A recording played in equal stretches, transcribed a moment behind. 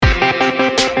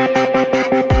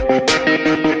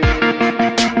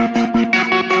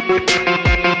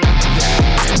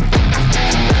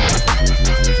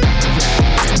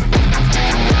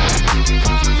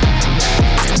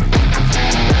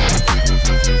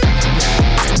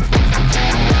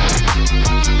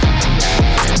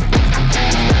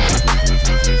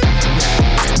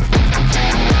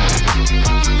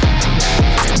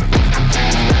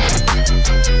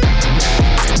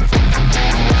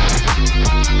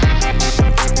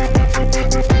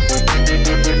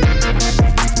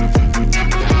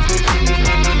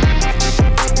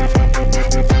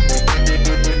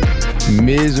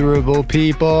adorable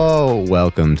people.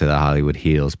 Welcome to the Hollywood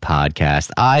Heels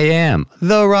podcast. I am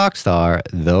the rock star,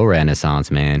 the Renaissance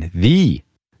man, the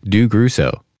Duke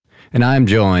Russo. And I'm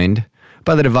joined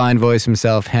by the divine voice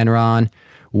himself, Henron.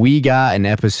 We got an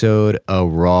episode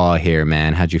of Raw here,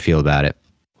 man. How'd you feel about it?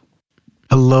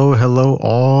 Hello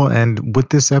all. And with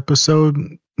this episode,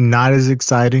 not as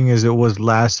exciting as it was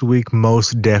last week,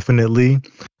 most definitely.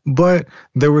 But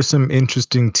there were some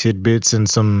interesting tidbits and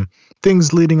some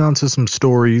things leading on to some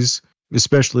stories,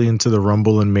 especially into the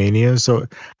Rumble and Mania. So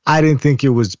I didn't think it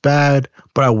was bad,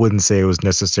 but I wouldn't say it was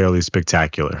necessarily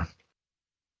spectacular.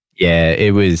 Yeah,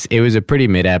 it was a pretty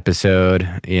mid episode.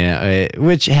 Yeah,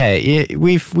 which hey,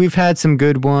 we've had some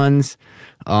good ones.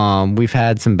 We've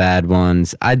had some bad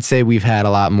ones. I'd say we've had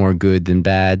a lot more good than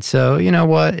bad. So you know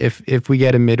what? If we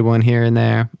get a mid one here and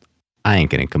there, I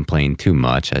ain't gonna complain too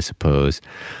much, I suppose.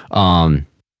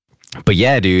 But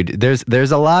yeah, dude,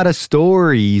 there's a lot of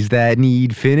stories that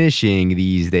need finishing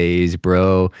these days,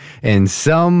 bro. And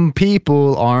some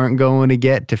people aren't going to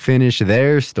get to finish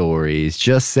their stories.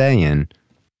 Just saying.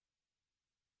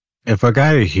 If I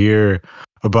gotta hear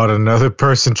about another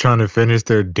person trying to finish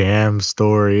their damn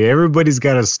story, everybody's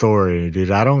got a story, dude.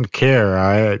 I don't care.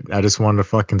 I just want to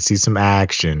fucking see some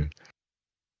action.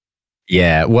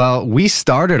 Yeah, well, we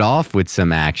started off with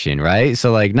some action, right?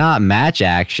 So like not match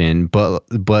action, but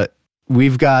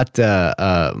we've got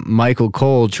Michael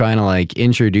Cole trying to like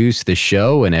introduce the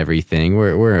show and everything.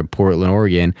 We're in Portland,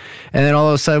 Oregon, and then all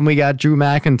of a sudden we got Drew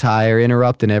McIntyre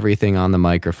interrupting everything on the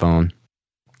microphone.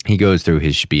 He goes through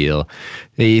his spiel.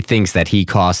 He thinks that he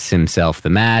costs himself the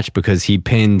match because he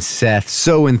pinned Seth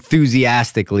so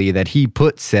enthusiastically that he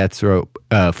put Seth's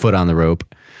foot on the rope.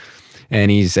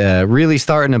 And he's really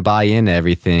starting to buy into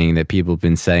everything that people have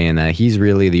been saying, that he's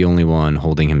really the only one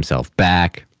holding himself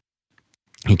back.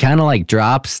 He kind of like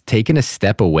drops, taking a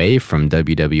step away from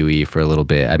WWE for a little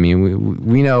bit. I mean,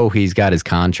 we know he's got his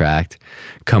contract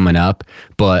coming up,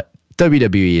 but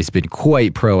WWE has been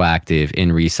quite proactive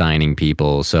in re-signing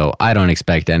people, so I don't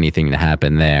expect anything to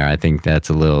happen there. I think that's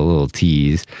a little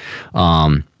tease.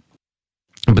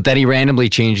 But then he randomly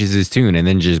changes his tune and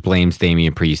then just blames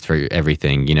Damian Priest for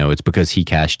everything. You know, it's because he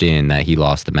cashed in that he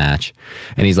lost the match.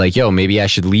 And he's like, yo, maybe I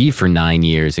should leave for 9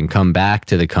 years and come back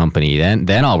to the company.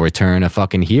 Then I'll return a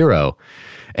fucking hero.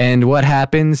 And what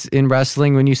happens in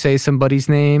wrestling when you say somebody's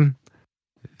name?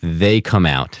 They come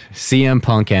out. CM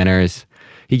Punk enters.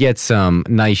 He gets some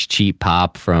nice cheap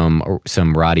pop from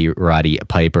some Roddy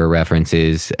Piper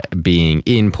references being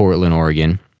in Portland,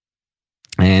 Oregon.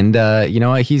 And you know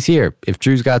what? He's here. If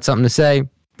Drew's got something to say,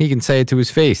 he can say it to his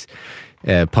face.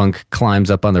 Punk climbs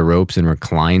up on the ropes and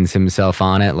reclines himself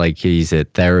on it like he's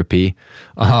at therapy.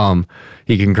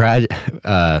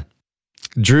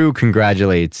 Drew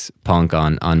congratulates Punk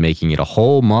on making it a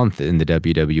whole month in the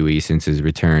WWE since his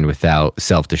return without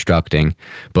self-destructing.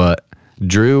 But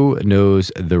Drew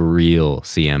knows the real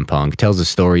CM Punk. Tells a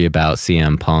story about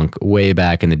CM Punk way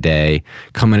back in the day,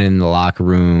 coming in the locker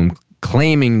room,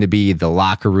 claiming to be the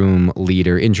locker room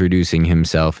leader, introducing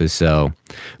himself as so.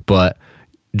 But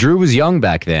Drew was young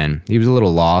back then. He was a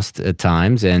little lost at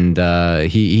times, and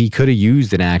he could have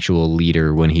used an actual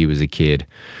leader when he was a kid.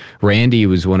 Randy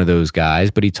was one of those guys,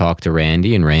 but he talked to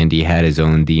Randy, and Randy had his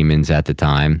own demons at the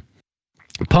time.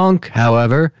 Punk,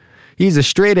 however, he's a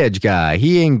straight edge guy.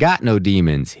 He ain't got no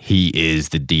demons. He is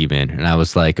the demon. And I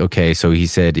was like, okay, so he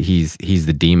said he's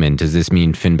the demon. Does this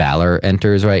mean Finn Balor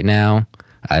enters right now?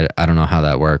 I don't know how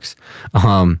that works.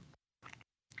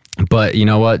 But you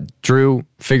know what? Drew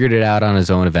figured it out on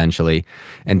his own eventually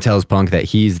and tells Punk that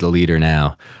he's the leader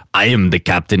now. I am the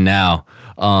captain now.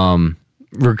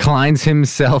 Reclines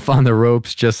himself on the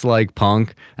ropes just like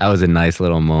Punk. That was a nice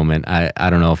little moment. I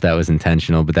don't know if that was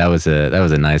intentional, but that was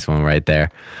a nice one right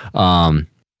there.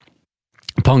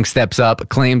 Punk steps up,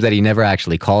 claims that he never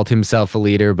actually called himself a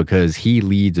leader because he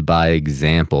leads by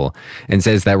example, and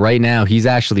says that right now he's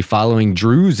actually following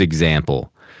Drew's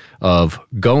example of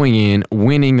going in,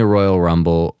 winning the Royal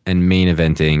Rumble, and main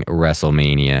eventing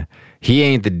WrestleMania. He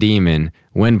ain't the demon.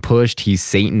 When pushed, he's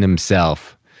Satan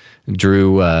himself.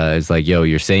 Drew is like, yo,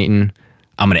 you're Satan.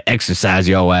 I'm going to exercise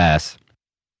your ass.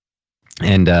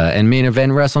 And main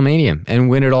event WrestleMania and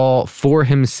win it all for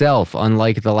himself,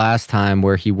 unlike the last time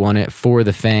where he won it for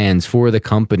the fans, for the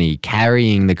company,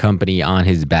 carrying the company on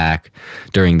his back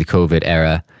during the COVID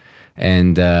era.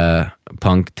 And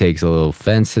Punk takes a little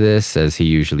offense to this, as he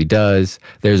usually does.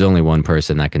 There's only one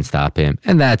person that can stop him,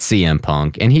 and that's CM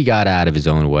Punk. And he got out of his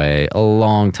own way a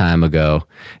long time ago.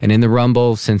 And in the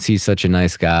Rumble, since he's such a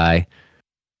nice guy,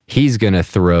 he's going to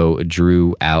throw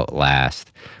Drew out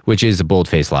last, which is a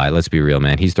bold-faced lie. Let's be real,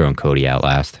 man. He's throwing Cody out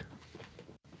last.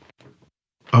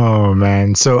 Oh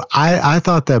man. So I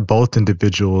thought that both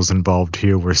individuals involved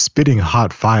here were spitting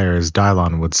hot fire, as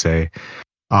Dylon would say.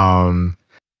 Um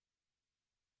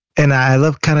and I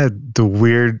love kind of the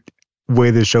weird way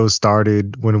the show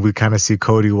started when we kind of see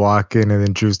Cody walk in and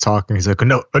then Drew's talking. He's like,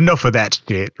 no, enough of that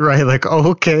shit. Right? Like, oh,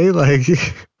 okay, like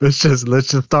let's just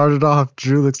start it off.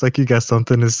 Drew looks like you got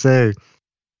something to say.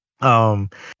 Um,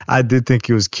 I did think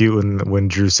it was cute when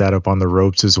Drew sat up on the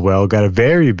ropes as well. Got a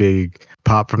very big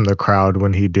pop from the crowd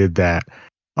when he did that.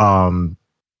 Um,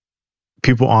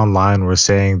 People online were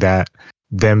saying that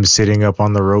them sitting up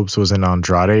on the ropes was an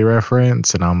Andrade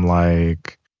reference, and I'm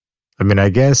like, I mean, I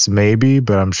guess maybe,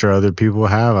 but I'm sure other people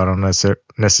have. I don't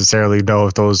necessarily know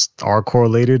if those are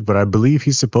correlated, but I believe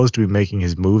he's supposed to be making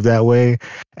his move that way.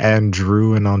 And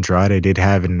Drew and Andrade did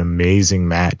have an amazing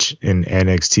match in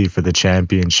NXT for the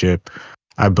championship.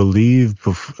 I believe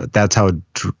that's how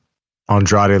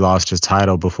Andrade lost his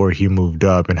title before he moved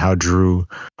up, and how Drew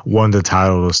won the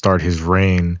title to start his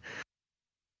reign.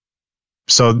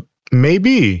 So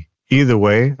maybe either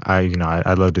way,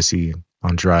 I'd love to see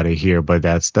Andrade here, but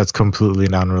that's completely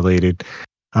non-related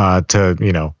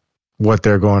to what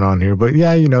they're going on here. But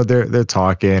yeah, they're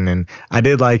talking, and I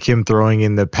did like him throwing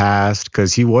in the past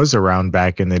because he was around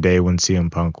back in the day when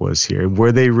CM Punk was here.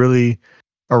 Were they really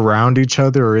around each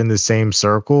other or in the same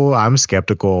circle? I'm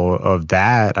skeptical of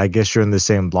that. I guess you're in the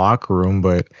same locker room,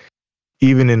 but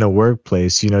even in a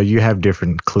workplace, you have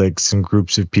different cliques and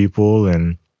groups of people,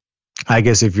 and I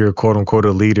guess if you're quote unquote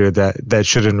a leader, that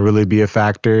shouldn't really be a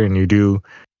factor, and you do,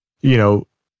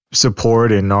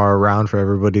 support and are around for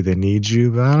everybody that needs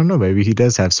you. But I don't know, maybe he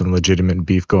does have some legitimate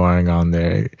beef going on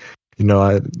there.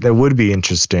 That would be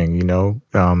interesting,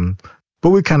 but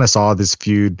we kind of saw this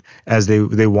feud as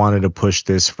they wanted to push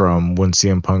this from when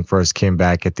CM Punk first came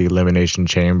back at the Elimination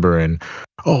Chamber, and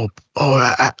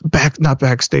not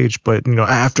backstage, but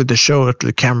after the show, after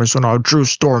the cameras went off, Drew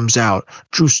storms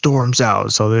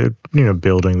out. So they're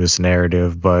building this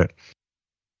narrative, but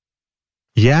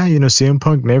yeah, CM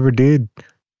Punk never did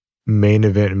main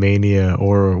event Mania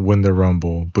or win the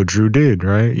Rumble, but Drew did,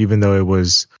 right? Even though it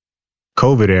was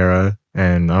COVID era,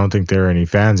 and I don't think there are any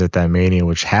fans at that Mania,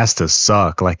 which has to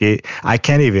suck. Like I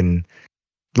can't even,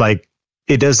 like,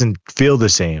 it doesn't feel the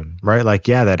same, right? Like,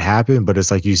 yeah, that happened, but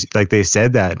it's like they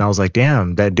said that, and I was like,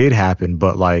 damn, that did happen,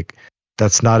 but like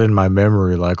that's not in my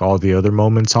memory like all the other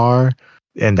moments are,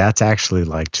 and that's actually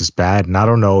like just bad. And I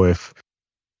don't know if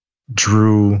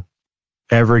Drew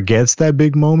ever gets that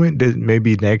big moment,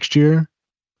 maybe next year,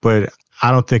 but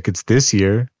I don't think it's this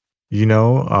year,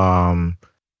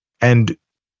 and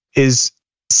is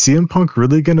CM Punk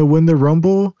really going to win the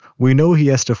Rumble? We know he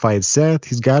has to fight Seth.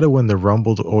 He's got to win the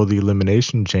Rumble or the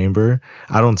Elimination Chamber.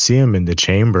 I don't see him in the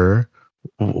Chamber.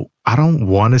 I don't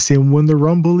want to see him win the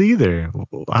Rumble either.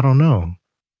 I don't know.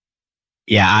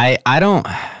 Yeah, I don't.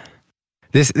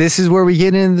 This is where we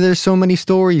get into there's so many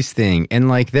stories thing, and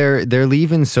like they're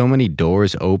leaving so many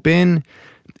doors open,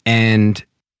 and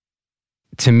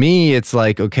to me it's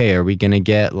like, okay, are we gonna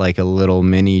get like a little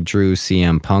mini Drew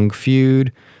CM Punk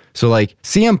feud? So like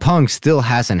CM Punk still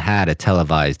hasn't had a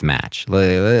televised match.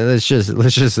 Let's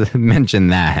just mention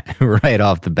that right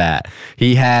off the bat.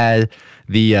 He had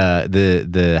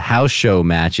the house show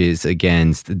matches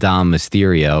against Dom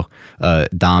Mysterio,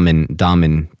 Tom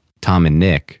and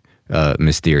Nick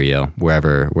Mysterio,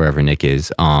 wherever Nick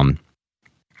is.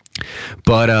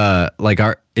 But like,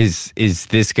 is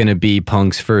this gonna be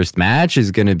Punk's first match?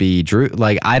 Is gonna be Drew?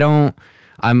 Like,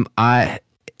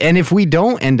 and if we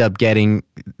don't end up getting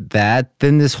that,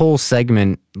 then this whole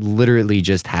segment literally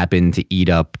just happened to eat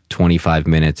up 25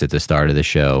 minutes at the start of the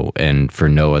show, and for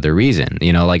no other reason.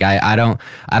 Like I don't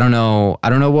know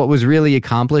what was really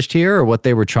accomplished here, or what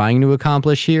they were trying to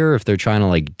accomplish here. If they're trying to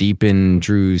like deepen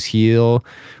Drew's heel,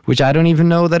 which I don't even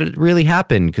know that it really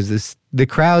happened, because the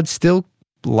crowd still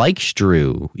likes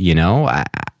Drew.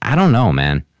 I don't know,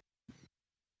 man.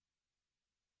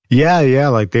 Yeah,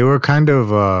 like they were kind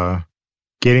of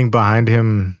getting behind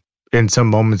him in some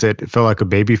moments. It felt like a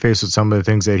babyface with some of the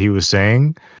things that he was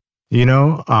saying,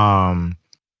 and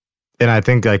I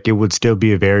think like it would still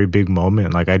be a very big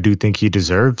moment. Like I do think he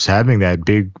deserves having that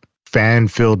big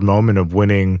fan-filled moment of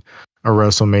winning a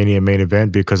WrestleMania main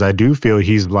event, because I do feel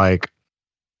he's like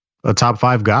a top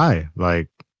 5 guy. Like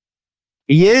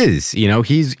he is,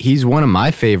 he's one of my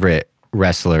favorite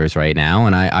wrestlers right now,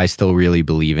 and I still really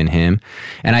believe in him.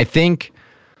 And I think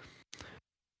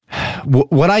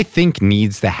what I think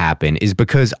needs to happen is,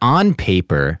 because on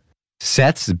paper,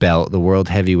 Seth's belt, the World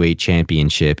Heavyweight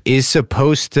Championship, is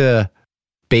supposed to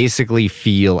basically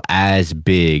feel as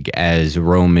big as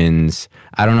Roman's.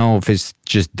 I don't know if it's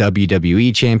just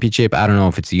WWE Championship. I don't know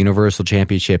if it's the Universal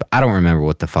Championship. I don't remember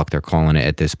what the fuck they're calling it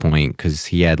at this point because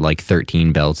he had like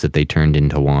 13 belts that they turned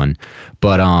into one.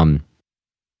 But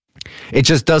it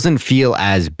just doesn't feel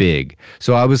as big.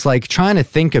 So I was like trying to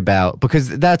think about,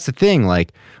 because that's the thing,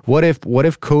 like what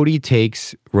if Cody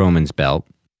takes Roman's belt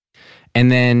and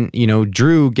then, you know,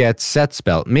 Drew gets Seth's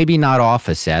belt, maybe not off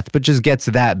of Seth, but just gets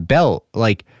that belt.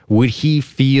 Like, would he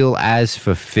feel as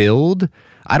fulfilled?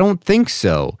 I don't think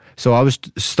so. So I was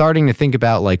starting to think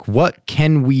about like, what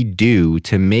can we do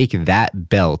to make that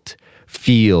belt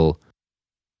feel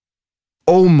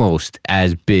almost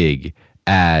as big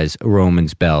as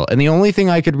Roman's belt? And the only thing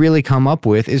I could really come up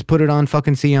with is put it on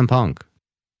fucking CM Punk.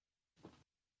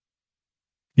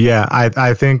 Yeah,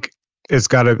 I think it's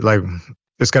gotta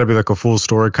be like a full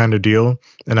story kind of deal.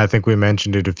 And I think we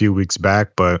mentioned it a few weeks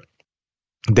back, but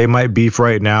they might beef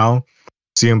right now.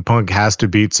 CM Punk has to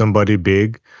beat somebody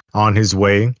big on his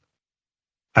way,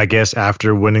 I guess,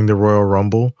 after winning the Royal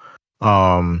Rumble.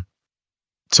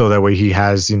 So that way he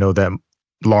has, you know, that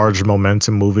large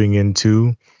momentum moving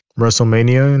into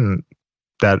WrestleMania, and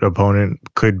that opponent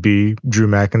could be Drew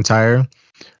McIntyre,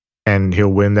 and he'll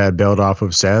win that belt off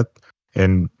of Seth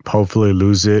and hopefully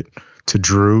lose it to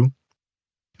Drew.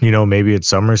 You know, maybe at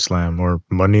SummerSlam or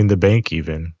Money in the Bank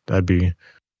even. That'd be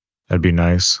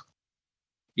nice.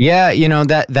 Yeah, you know,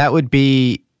 that would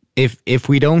be if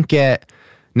we don't get,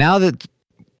 now that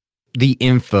the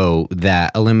info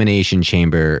that Elimination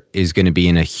Chamber is going to be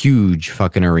in a huge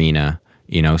fucking arena,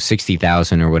 you know,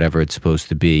 60,000 or whatever it's supposed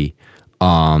to be.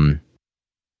 And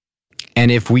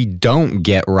if we don't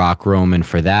get Rock Roman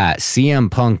for that,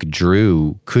 CM Punk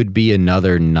Drew could be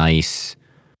another nice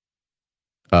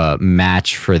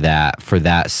match for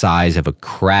that size of a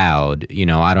crowd. You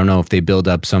know, I don't know if they build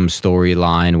up some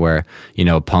storyline where, you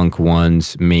know, Punk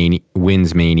wins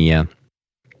Mania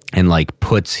and like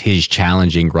puts his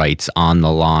challenging rights on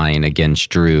the line against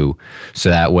Drew, so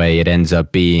that way it ends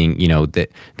up being, you know,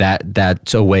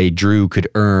 that's a way Drew could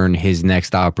earn his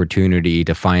next opportunity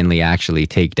to finally actually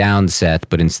take down Seth,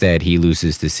 but instead he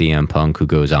loses to CM Punk, who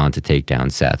goes on to take down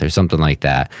Seth or something like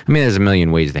that. I mean, there's a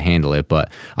million ways to handle it, but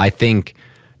I think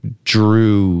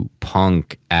Drew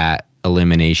Punk at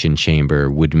Elimination Chamber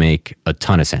would make a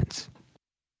ton of sense.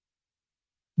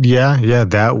 Yeah,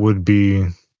 that would be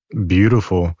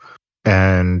beautiful.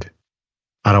 And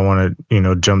I don't want to, you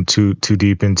know, jump too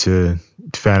deep into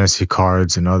fantasy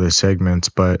cards and other segments,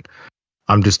 but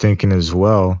I'm just thinking as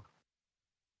well,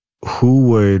 who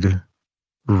would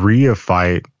Rhea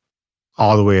fight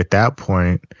all the way at that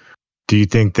point? Do you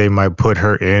think they might put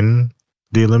her in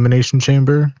the Elimination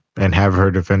Chamber and have her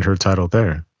defend her title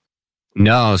there?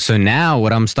 No, so now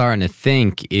what I'm starting to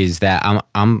think is that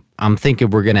I'm thinking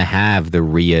we're gonna have the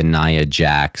Rhea Nia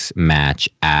Jax match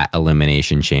at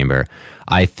Elimination Chamber.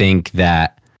 I think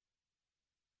that,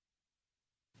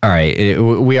 all right,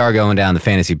 we are going down the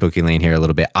fantasy booking lane here a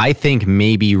little bit. I think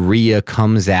maybe Rhea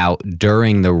comes out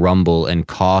during the Rumble and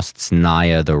costs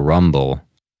Nia the Rumble,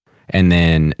 and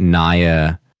then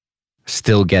Nia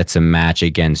still gets a match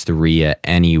against Rhea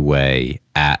anyway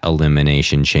at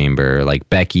Elimination Chamber. Like,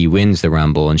 Becky wins the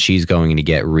Rumble and she's going to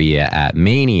get Rhea at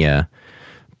Mania,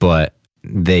 but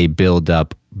they build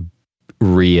up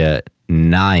Rhea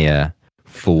Nia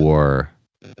for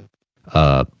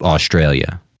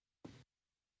Australia.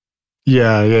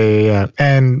 Yeah.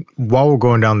 And while we're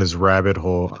going down this rabbit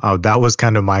hole, that was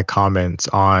kind of my comments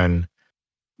on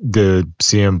the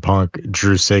CM Punk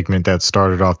Drew segment that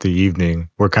started off the evening.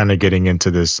 We're kind of getting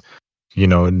into this, you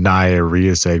know, Nia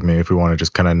Rhea segment, if we want to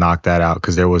just kind of knock that out,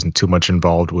 because there wasn't too much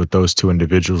involved with those two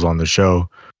individuals on the show,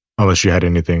 unless you had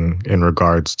anything in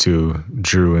regards to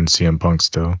Drew and CM Punk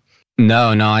still.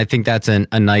 No, I think that's a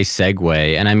nice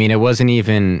segue. And I mean, it wasn't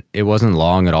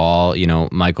long at all. You know,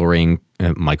 Michael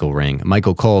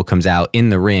Cole comes out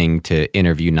in the ring to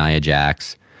interview Nia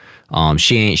Jax.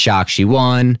 She ain't shocked she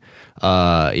won.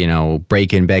 You know,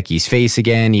 breaking Becky's face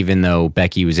again, even though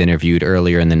Becky was interviewed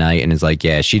earlier in the night and is like,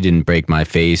 yeah, she didn't break my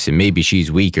face and maybe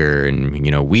she's weaker and,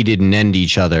 you know, we didn't end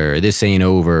each other. This ain't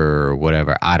over or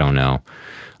whatever. I don't know.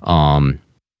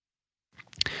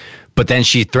 But then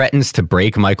she threatens to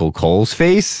break Michael Cole's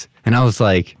face. And I was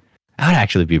like, that would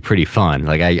actually be pretty fun.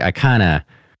 Like, I kind of,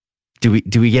 do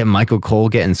we get Michael Cole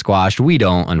getting squashed? We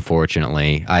don't,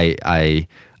 unfortunately.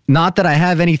 Not that I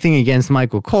have anything against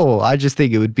Michael Cole. I just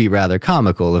think it would be rather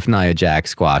comical if Nia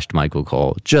Jax squashed Michael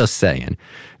Cole. Just saying.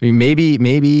 I mean, maybe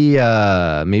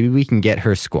we can get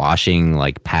her squashing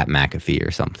like Pat McAfee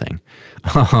or something.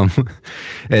 Um,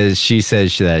 as she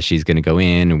says that she's going to go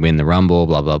in and win the Rumble,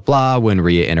 blah blah blah. When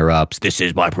Rhea interrupts, "This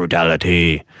is my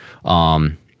brutality."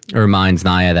 Reminds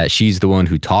Nia that she's the one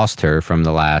who tossed her from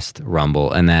the last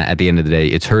Rumble, and that at the end of the day,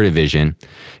 it's her division.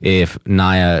 If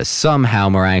Nia somehow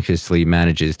miraculously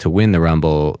manages to win the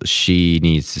Rumble, she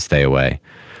needs to stay away.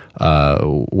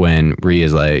 When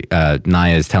Rhea's like,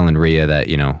 Nia is telling Rhea that,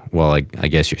 well, I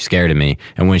guess you're scared of me.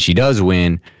 And when she does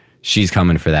win, she's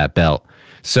coming for that belt.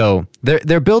 So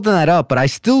they're building that up, but I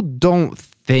still don't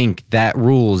think that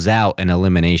rules out an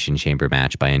Elimination Chamber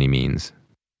match by any means.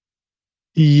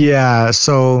 Yeah,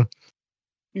 so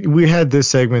we had this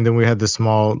segment, then we had the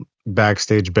small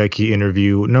backstage Becky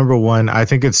interview. Number one, I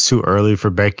think it's too early for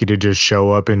Becky to just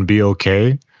show up and be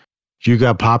okay. You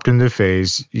got popped in the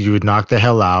face. You would knock the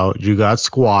hell out. You got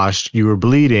squashed. You were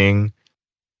bleeding.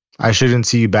 I shouldn't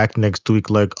see you back next week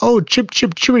like, oh, chip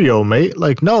cheerio, mate.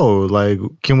 Like, no, like,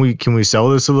 can we sell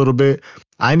this a little bit?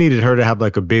 I needed her to have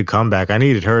like a big comeback. I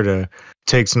needed her to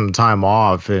take some time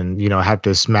off and, have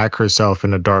to smack herself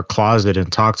in a dark closet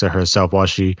and talk to herself while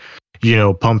she,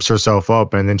 pumps herself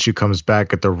up. And then she comes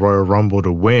back at the Royal Rumble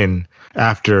to win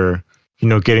after,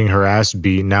 getting her ass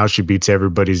beat. Now she beats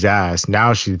everybody's ass.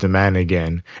 Now she's the man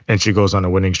again. And she goes on a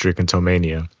winning streak until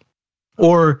Mania.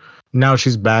 Or now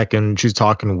she's back and she's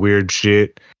talking weird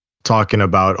shit, talking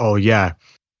about, oh, yeah,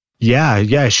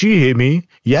 she hit me.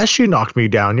 Yeah, she knocked me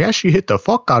down. Yeah, she hit the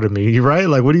fuck out of me, right?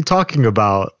 Like, what are you talking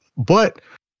about? But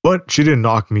she didn't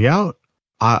knock me out.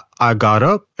 I got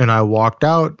up and I walked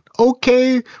out.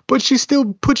 Okay, but she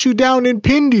still put you down and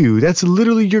pinned you. That's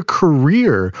literally your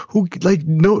career.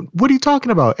 No, what are you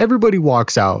talking about? Everybody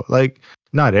walks out. Like,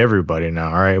 not everybody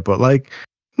now, all right? But like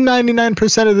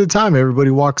 99% of the time, everybody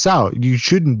walks out. You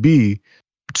shouldn't be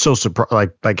so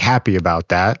surprised, like happy about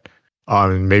that.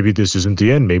 Maybe this isn't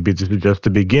the end. Maybe this is just the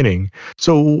beginning.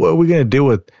 So what are we gonna deal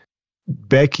with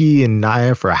Becky and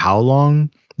Nia for how long?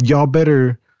 Y'all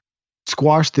better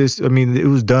squash this. I mean, it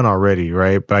was done already,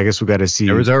 right? But I guess we got to see.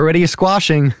 There was already a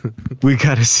squashing. We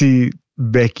got to see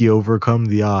Becky overcome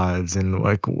the odds, and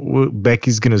like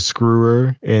Becky's gonna screw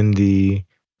her in the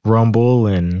Rumble,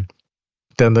 and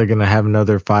then they're gonna have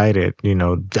another fight at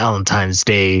Valentine's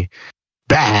Day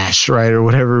Bash, right, or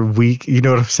whatever week. You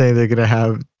know what I'm saying? They're gonna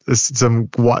have some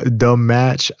dumb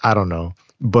match. I don't know,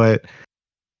 but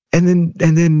and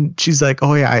then she's like,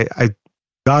 oh yeah, I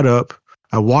got up.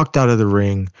 I walked out of the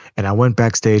ring and I went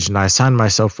backstage and I signed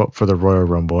myself up for the Royal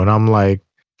Rumble. And I'm like,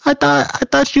 I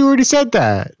thought you already said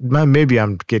that. Maybe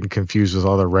I'm getting confused with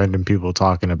all the random people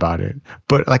talking about it.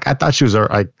 But like, I thought she was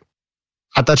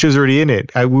already in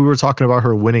it. We were talking about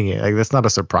her winning it. Like, that's not a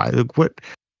surprise. Like, what?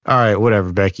 All right,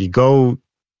 whatever, Becky, go.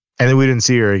 And then we didn't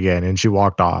see her again and she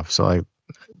walked off. So like,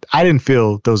 I didn't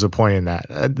feel there was a point in that.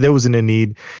 There wasn't a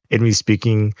need in me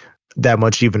speaking that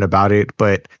much even about it,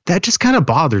 but that just kind of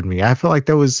bothered me. I feel like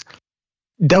that was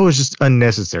just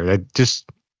unnecessary.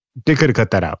 They could have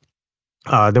cut that out.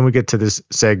 Then we get to this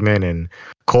segment and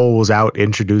Cole was out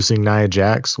introducing Nia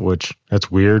Jax, which that's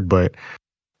weird, but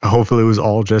hopefully it was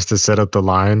all just to set up the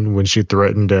line when she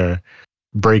threatened to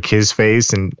break his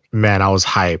face. And man, I was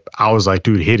hype. I was like,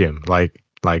 dude, hit him. Like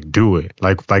do it.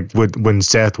 Like when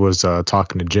Seth was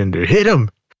talking to Jinder, hit him.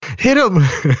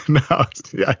 No,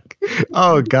 like,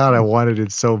 oh God, I wanted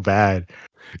it so bad.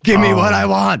 Give me what I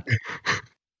want.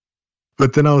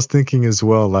 But then I was thinking as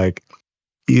well, like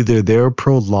either they're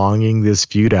prolonging this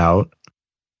feud out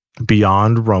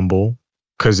beyond Rumble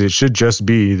because it should just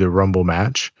be the Rumble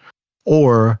match,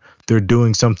 or they're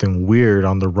doing something weird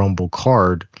on the Rumble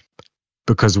card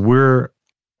because we're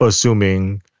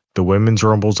assuming the women's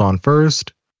Rumble's on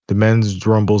first, the men's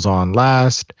Rumble's on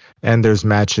last, and there's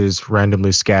matches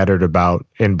randomly scattered about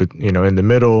in the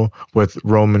middle with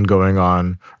Roman going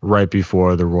on right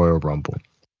before the Royal Rumble.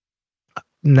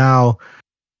 Now,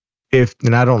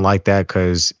 and I don't like that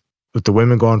because with the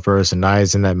women going first and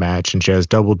Nia's in that match and she has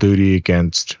double duty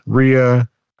against Rhea,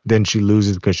 then she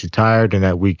loses because she's tired and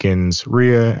that weakens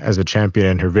Rhea as a champion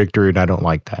and her victory, and I don't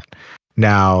like that.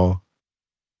 Now,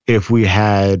 if we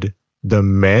had the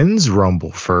men's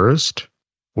Rumble first,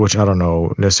 which I don't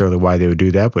know necessarily why they would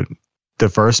do that, but the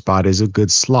first spot is a good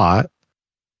slot.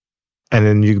 And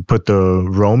then you put the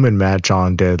Roman match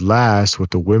on dead last with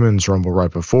the women's Rumble right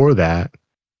before that.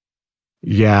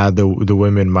 Yeah, the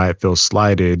women might feel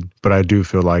slighted, but I do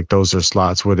feel like those are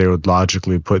slots where they would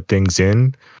logically put things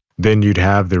in. Then you'd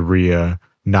have the Rhea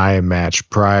Nia match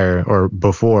prior or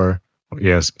before.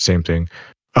 Yes, same thing.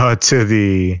 To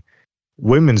the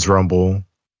women's rumble,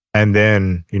 and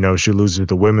then, you know, she loses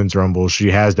the women's rumble, she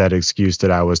has that excuse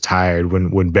that I was tired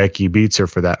when Becky beats her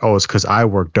for that. Oh, it's because I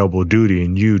worked double duty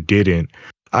and you didn't.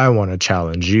 I want to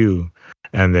challenge you.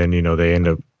 And then, you know, they end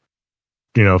up,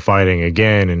 you know, fighting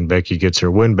again, and Becky gets her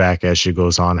win back as she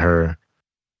goes on her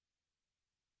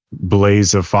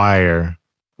blaze of fire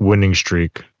winning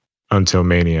streak until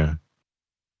Mania.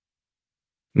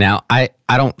 Now, I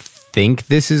don't think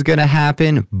this is going to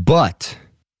happen, but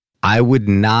I would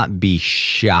not be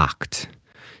shocked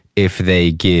if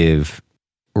they give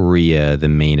Rhea the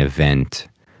main event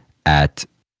at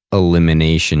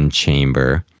Elimination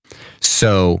Chamber.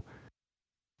 So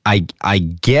I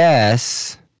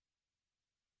guess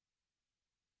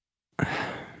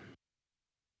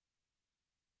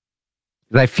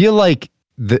I feel like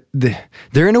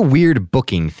they're in a weird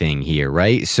booking thing here,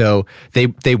 right? So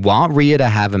they want Rhea to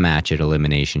have a match at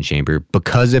Elimination Chamber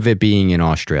because of it being in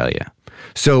Australia.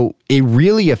 So it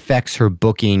really affects her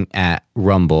booking at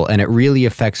Rumble, and it really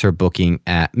affects her booking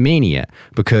at Mania,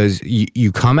 because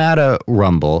you come out of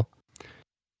Rumble,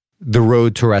 the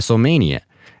road to WrestleMania,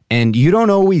 and you don't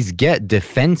always get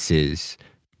defenses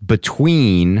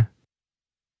between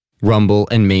Rumble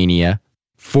and Mania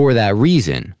for that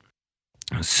reason.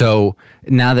 So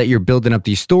now that you're building up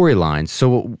these storylines,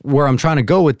 so where I'm trying to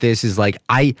go with this is like,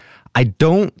 I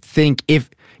don't think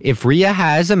if Rhea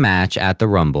has a match at the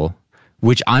Rumble,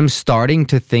 which I'm starting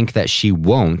to think that she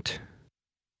won't,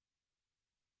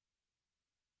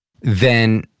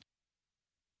 then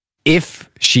if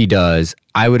she does,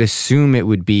 I would assume it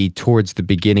would be towards the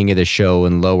beginning of the show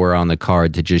and lower on the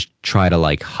card to just try to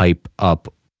like hype up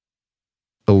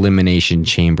Elimination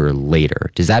Chamber later.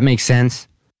 Does that make sense?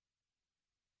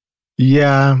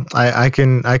 Yeah, I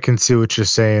can see what you're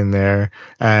saying there,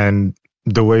 and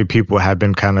the way people have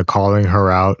been kind of calling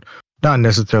her out. Not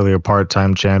necessarily a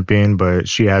part-time champion, but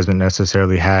she hasn't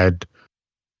necessarily had,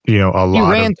 you know, a lot.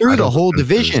 You ran through the whole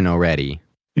division already.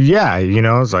 Yeah, you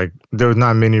know, it's like there was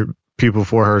not many people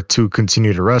for her to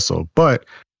continue to wrestle, but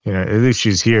you know, at least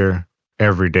she's here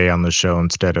every day on the show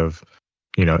instead of,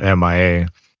 you know, MIA.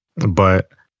 But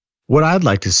what I'd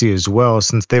like to see as well,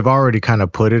 since they've already kind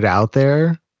of put it out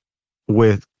there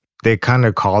with they kind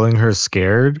of calling her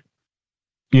scared,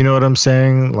 you know what I'm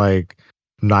saying? Like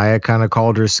Nia kind of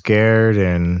called her scared,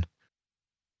 and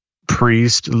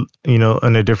Priest, you know,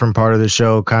 in a different part of the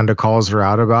show kind of calls her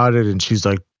out about it, and she's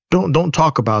like, don't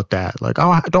talk about that. Like,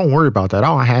 oh, don't worry about that.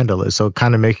 I'll handle it. So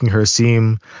kind of making her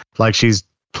seem like she's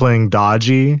playing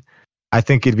dodgy. I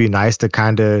think it'd be nice to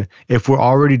kind of, if we're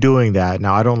already doing that,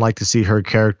 now I don't like to see her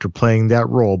character playing that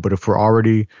role, but if we're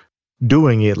already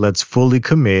doing it, let's fully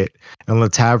commit and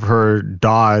let's have her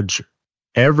dodge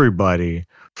everybody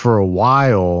for a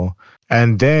while,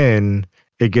 and then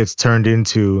it gets turned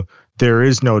into there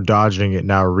is no dodging it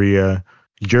now, Rhea.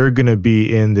 You're gonna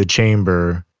be in the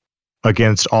chamber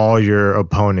against all your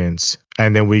opponents,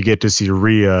 and then we get to see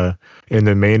Rhea in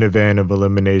the main event of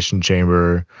Elimination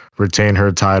Chamber retain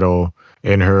her title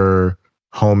in her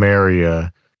home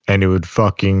area, and it would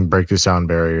fucking break the sound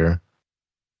barrier.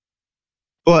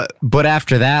 But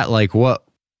after that, like what?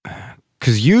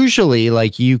 Because usually,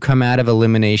 like, you come out of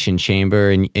Elimination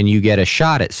Chamber and you get a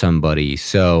shot at somebody.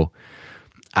 So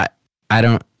I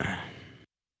don't.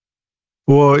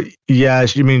 Well, yeah,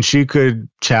 I mean, she could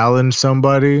challenge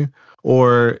somebody,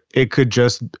 or it could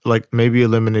just like maybe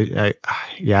eliminate.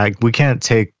 Yeah, we can't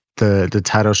take the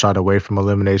title shot away from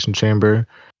Elimination Chamber,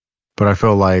 but I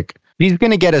feel like He's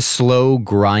gonna get a slow,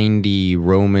 grindy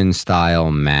Roman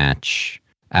style match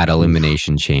at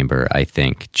Elimination Chamber, I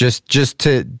think. Just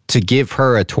to give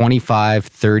her a 25,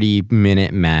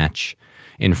 30-minute match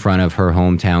in front of her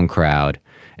hometown crowd,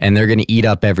 and they're gonna eat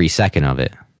up every second of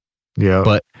it. Yeah.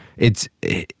 But it's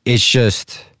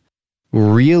just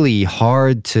really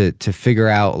hard to figure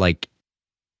out like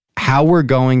how we're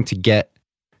going to get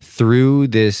through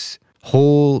this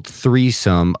whole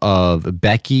threesome of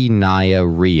Becky, Nia,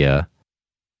 Rhea,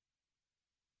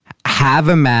 have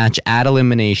a match at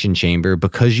Elimination Chamber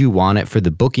because you want it for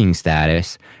the booking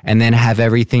status, and then have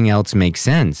everything else make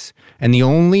sense. And the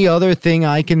only other thing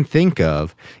I can think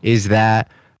of is that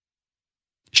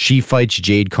she fights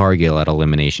Jade Cargill at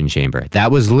Elimination Chamber. That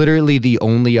was literally the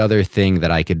only other thing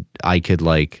that I could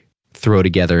like throw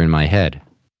together in my head.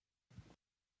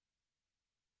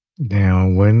 Now,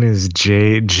 when is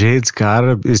Jade? Jade's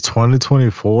is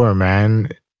 2024, man.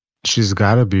 She's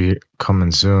gotta be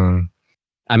coming soon.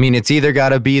 I mean, it's either got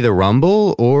to be the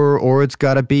Rumble or it's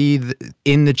got to be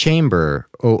in the Chamber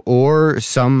or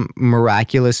some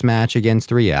miraculous match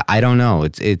against Rhea. I don't know.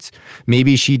 It's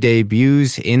maybe she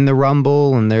debuts in the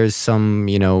Rumble and there's some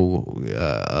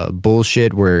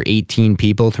bullshit where 18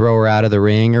 people throw her out of the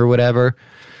ring or whatever.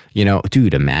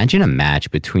 Dude, imagine a match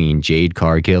between Jade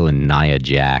Cargill and Nia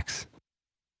Jax.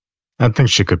 I think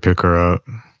she could pick her up.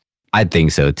 I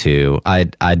think so too.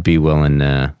 I'd be willing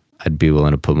to. I'd be willing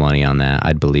to put money on that.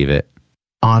 I'd believe it.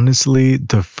 Honestly,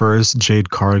 the first Jade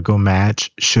Cargill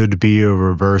match should be a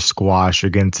reverse squash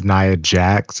against Nia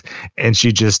Jax, and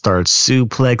she just starts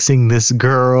suplexing this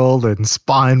girl and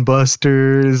spine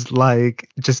busters, like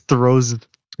just throws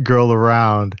girl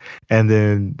around and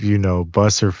then,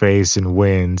 busts her face and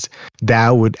wins.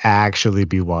 That would actually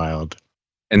be wild.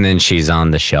 And then she's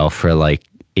on the shelf for like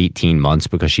 18 months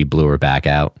because she blew her back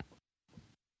out.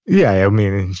 Yeah, I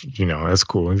mean, that's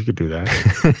cool. You could do that.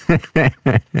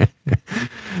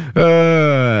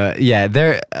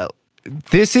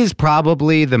 This is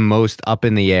probably the most up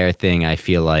in the air thing I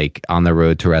feel like on the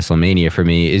road to WrestleMania for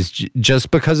me is just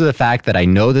because of the fact that I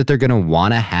know that they're going to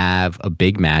want to have a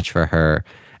big match for her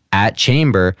at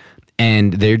Chamber,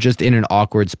 and they're just in an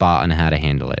awkward spot on how to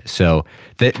handle it. So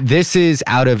this is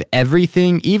out of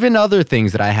everything, even other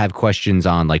things that I have questions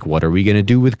on, like what are we going to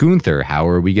do with Gunther? How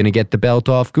are we going to get the belt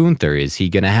off Gunther? Is he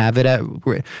going to have it at,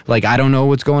 like, I don't know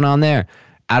what's going on there.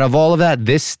 Out of all of that,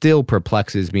 this still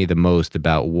perplexes me the most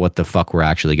about what the fuck we're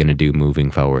actually going to do moving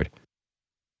forward.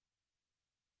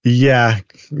 Yeah,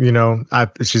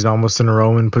 she's almost in a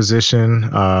Roman position.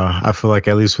 I feel like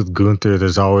at least with Gunther,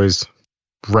 there's always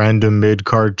random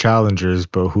mid-card challengers,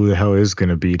 but who the hell is going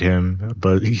to beat him?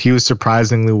 But he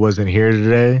surprisingly wasn't here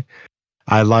today.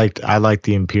 I liked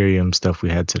the Imperium stuff we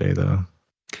had today, though.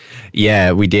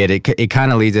 Yeah, we did. It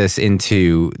kind of leads us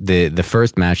into the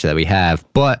first match that we have,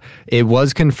 but it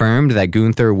was confirmed that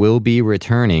Gunther will be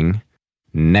returning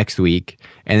next week.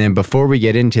 And then before we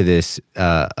get into this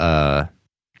Kaiser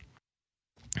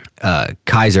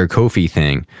Kofi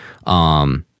thing,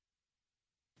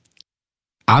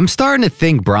 I'm starting to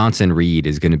think Bronson Reed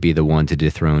is going to be the one to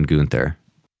dethrone Gunther.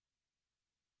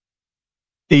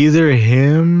 Either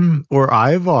him or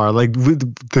Ivar, like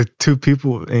with the two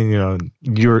people, and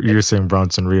you're saying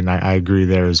Bronson Reed, and I agree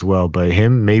there as well. But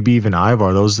him, maybe even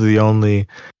Ivar, those are the only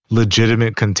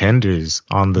legitimate contenders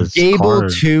on this Gable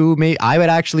card. too. Maybe I would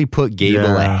actually put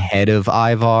Gable ahead of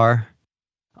Ivar.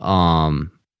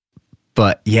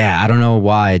 But yeah, I don't know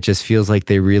why. It just feels like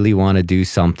they really want to do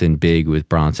something big with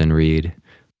Bronson Reed.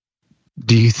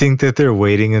 Do you think that they're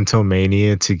waiting until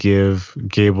Mania to give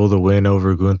Gable the win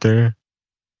over Gunther?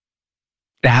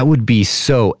 That would be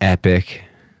so epic.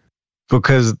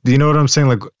 Because you know what I'm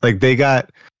saying? Like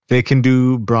they can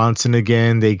do Bronson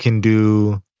again. They can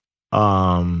do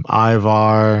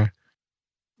Ivar.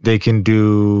 They can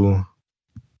do,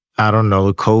 I don't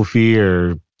know, Kofi,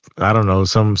 or I don't know,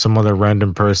 some other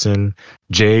random person,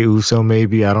 Jey Uso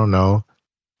maybe, I don't know.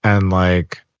 And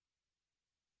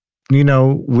we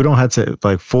don't have to,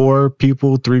 like 4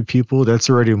 people, 3 people,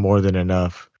 that's already more than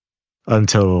enough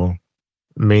until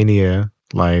Mania.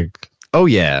 Like, oh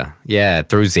yeah,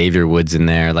 throw Xavier Woods in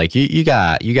there. Like you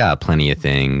got plenty of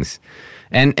things,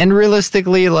 and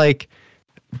realistically, like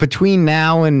between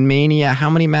now and Mania, how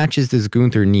many matches does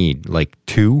Gunther need? Like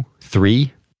 2,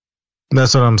 3?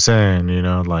 That's what I'm saying.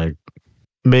 Like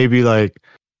maybe like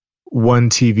 1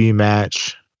 TV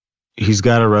match. He's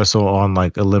got to wrestle on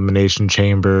like Elimination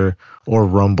Chamber or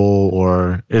Rumble,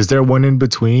 or is there one in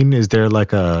between? Is there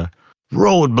like a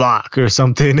Roadblock or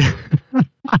something?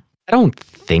 I don't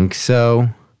think so.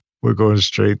 We're going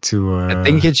straight to I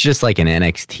think it's just like an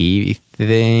NXT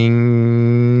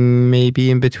thing, maybe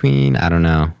in between. I don't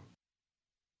know.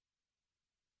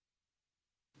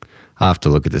 I'll have to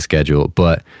look at the schedule.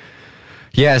 But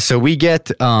yeah, so we get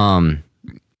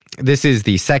this is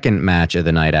the second match of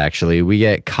the night, actually. We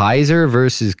get Kaiser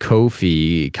versus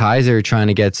Kofi. Kaiser trying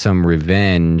to get some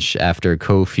revenge after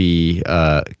Kofi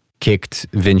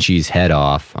kicked Vinci's head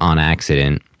off on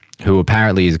accident, who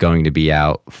apparently is going to be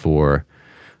out for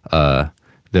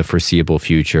the foreseeable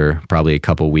future, probably a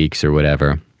couple weeks or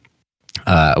whatever.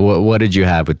 What did you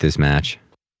have with this match?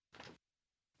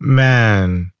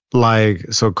 Man,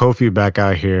 so Kofi back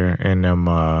out here in them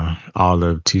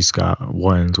olive T-Scott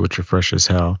ones, which are fresh as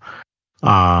hell.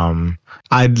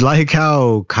 I like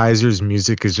how Kaiser's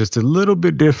music is just a little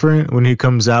bit different when he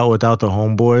comes out without the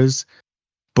homeboys,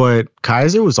 but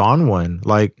Kaiser was on one.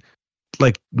 Like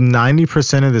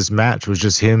 90% of this match was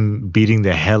just him beating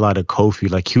the hell out of Kofi.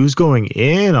 Like he was going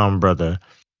in on brother.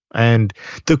 And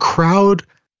the crowd,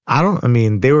 I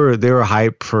mean, they were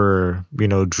hyped for,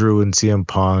 Drew and CM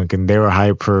Punk, and they were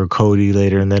hyped for Cody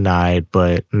later in the night,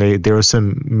 but there was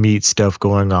some meat stuff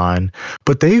going on.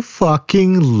 But they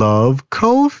fucking love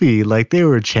Kofi. Like, they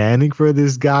were chanting for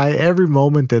this guy every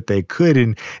moment that they could.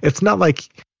 And it's not like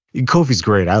Kofi's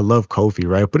great. I love Kofi,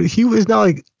 right? But he was not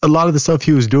like a lot of the stuff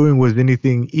he was doing was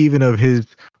anything even of his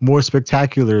more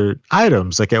spectacular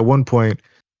items. Like at one point,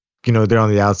 they're on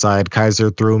the outside.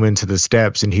 Kaiser threw him into the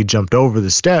steps and he jumped over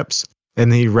the steps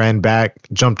and he ran back,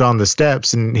 jumped on the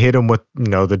steps and hit him with,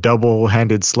 the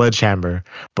double-handed sledgehammer.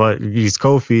 But he's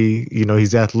Kofi,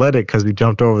 he's athletic because he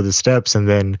jumped over the steps and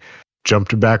then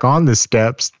jumped back on the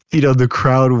steps. The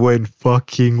crowd went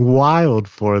fucking wild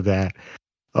for that.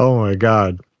 Oh my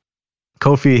God.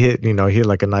 Kofi hit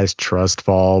like a nice trust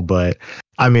fall. But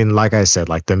I mean, like I said,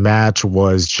 like the match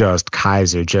was just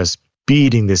Kaiser just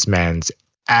beating this man's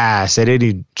ass at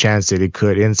any chance that he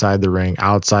could, inside the ring,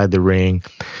 outside the ring.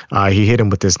 He hit him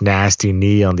with this nasty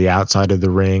knee on the outside of the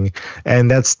ring, and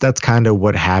that's kind of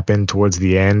what happened towards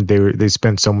the end. They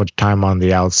spent so much time on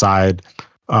the outside.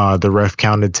 The ref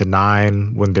counted to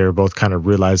 9 when they were both kind of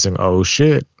realizing, oh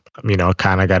shit,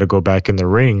 kind of got to go back in the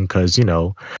ring because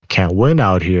can't win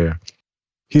out here.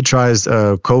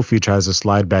 Kofi tries to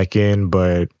slide back in,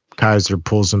 but Kaiser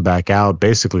pulls him back out,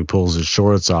 basically pulls his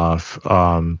shorts off,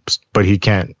 but he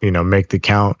can't, make the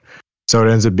count. So it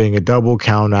ends up being a double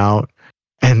count out.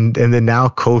 And then now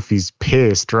Kofi's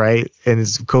pissed, right? And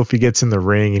Kofi gets in the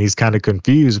ring and he's kind of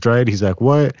confused, right? He's like,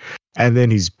 what? And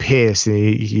then he's pissed and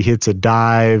he hits a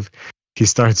dive. He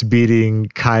starts beating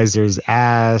Kaiser's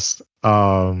ass.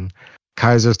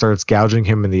 Kaiser starts gouging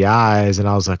him in the eyes. And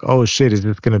I was like, oh shit, is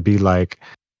this going to be like,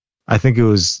 I think it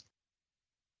was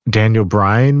Daniel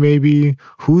Bryan, maybe.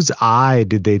 Whose eye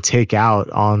did they take out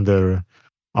on the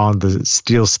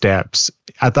steel steps?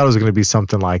 I thought it was going to be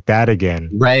something like that again.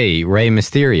 Rey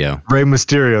Mysterio. Rey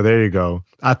Mysterio, there you go.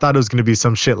 I thought it was going to be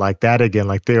some shit like that again,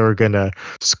 like they were going to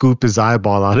scoop his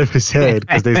eyeball out of his head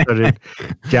because they started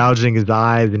gouging his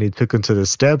eyes and he took him to the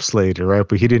steps later, right?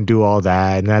 But he didn't do all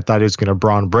that. And I thought he was going to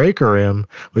Braun Breaker him,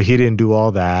 but he didn't do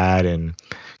all that. And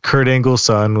Kurt Angle's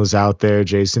son was out there,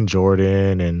 Jason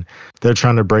Jordan, and they're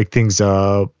trying to break things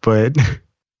up. But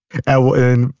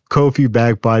and Kofi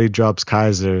back body drops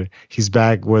Kaiser. He's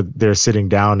back where they're sitting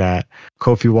down at.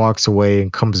 Kofi walks away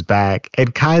and comes back,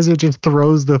 and Kaiser just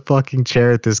throws the fucking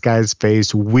chair at this guy's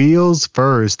face, wheels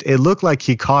first. It looked like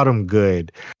he caught him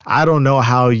good. I don't know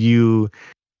how you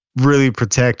really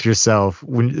protect yourself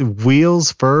when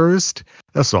wheels first.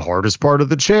 That's the hardest part of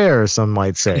the chair, some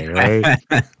might say, right?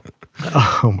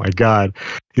 Oh my God.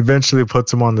 Eventually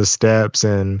puts him on the steps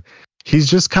and he's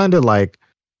just kind of like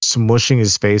smushing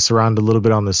his face around a little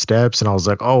bit on the steps. And I was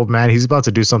like, oh man, he's about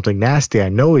to do something nasty. I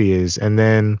know he is. And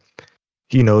then,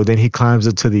 then he climbs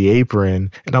up to the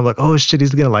apron and I'm like, oh shit,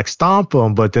 he's going to like stomp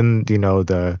him. But then,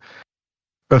 the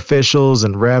officials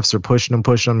and refs are pushing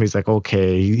him. He's like,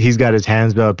 okay, he's got his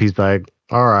hands up. He's like,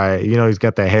 all right, he's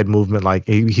got that head movement. Like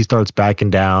he starts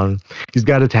backing down. He's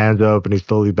got his hands up and he's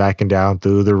slowly backing down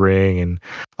through the ring. And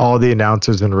all the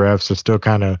announcers and refs are still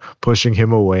kind of pushing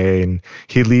him away. And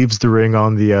he leaves the ring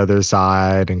on the other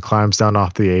side and climbs down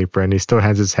off the apron. He still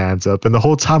has his hands up. And the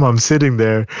whole time I'm sitting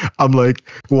there, I'm like,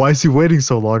 why is he waiting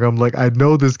so long? I'm like, I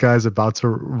know this guy's about to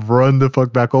run the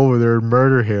fuck back over there and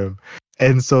murder him.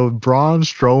 And so Braun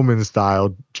Strowman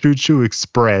style, Choo Choo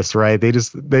Express, right? They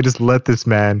just let this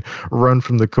man run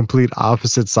from the complete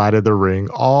opposite side of the ring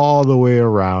all the way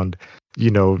around.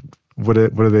 What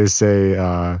do they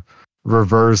say?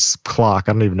 Reverse clock.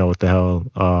 I don't even know what the hell.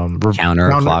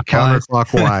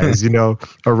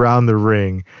 Counterclockwise. Around the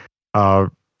ring, to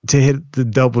hit the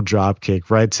double drop kick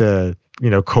right to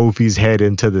Kofi's head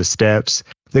into the steps.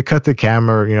 They cut the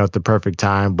camera, at the perfect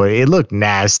time, but it looked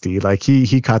nasty. Like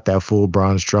he caught that full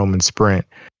Braun Strowman sprint,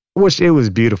 which it was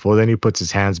beautiful. Then he puts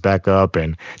his hands back up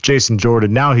and Jason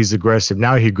Jordan, now he's aggressive.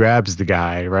 Now he grabs the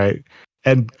guy, right?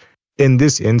 And in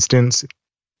this instance,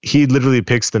 he literally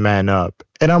picks the man up.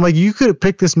 And I'm like, you could have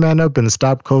picked this man up and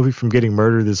stopped Kofi from getting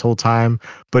murdered this whole time,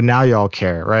 but now y'all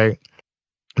care, right?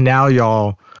 Now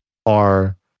y'all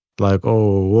are like,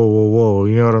 oh, whoa.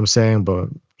 You know what I'm saying? But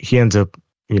he ends up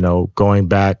going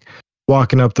back,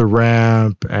 walking up the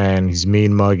ramp, and he's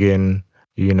mean mugging,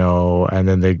 and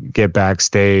then they get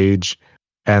backstage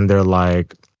and they're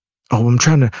like, oh, I'm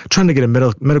trying to get a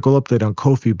medical update on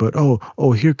Kofi, but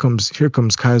oh, here comes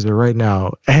Kaiser right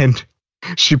now. And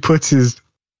she puts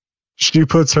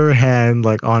her hand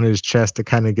like on his chest to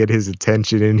kind of get his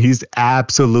attention, and he's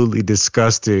absolutely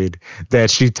disgusted that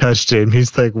she touched him.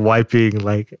 He's like wiping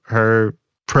like her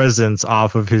presence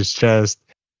off of his chest.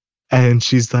 And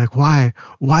she's like, why?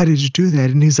 Why did you do that?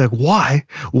 And he's like, why?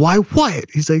 Why what?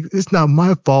 He's like, it's not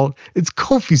my fault. It's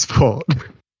Kofi's fault.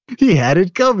 He had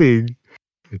it coming,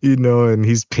 and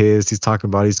he's pissed. He's talking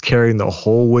about he's carrying the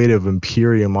whole weight of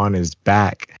Imperium on his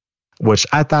back, which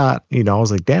I thought, I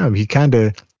was like, damn,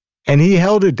 and he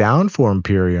held it down for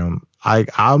Imperium.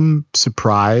 I'm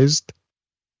surprised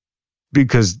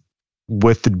because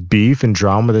with the beef and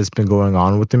drama that's been going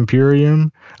on with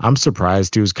Imperium, I'm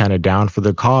surprised he was kind of down for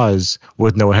the cause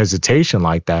with no hesitation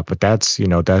like that. But that's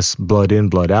blood in,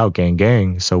 blood out, gang,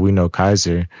 gang. So we know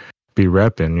Kaiser be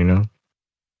repping,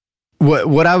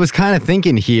 What I was kind of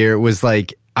thinking here was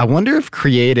like, I wonder if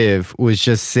creative was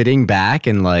just sitting back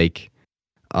and like,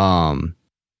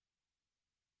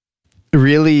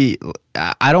 really,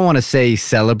 I don't want to say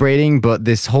celebrating, but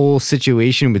this whole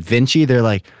situation with Vinci, they're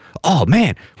like, oh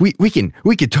man, we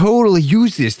could totally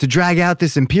use this to drag out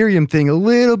this Imperium thing a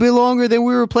little bit longer than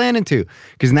we were planning to.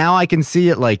 Because now I can see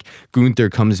it, like Gunther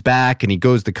comes back and he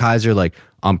goes to Kaiser like,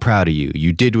 I'm proud of you.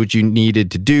 You did what you needed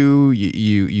to do.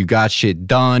 You got shit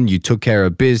done. You took care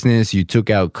of business. You took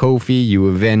out Kofi. You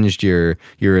avenged your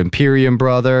Imperium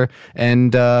brother,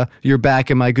 and you're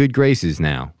back in my good graces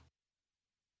now.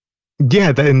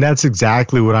 Yeah, and that's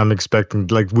exactly what I'm expecting.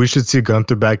 Like, we should see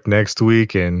Gunther back next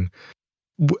week, and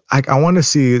I want to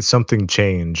see something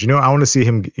change. I want to see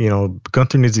him.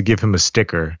 Gunther needs to give him a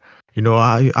sticker.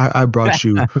 I brought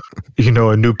you,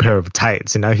 a new pair of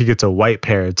tights, and now he gets a white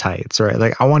pair of tights, right?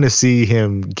 Like, I want to see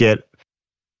him get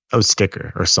a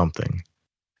sticker or something.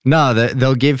 No,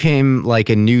 they'll give him like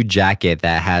a new jacket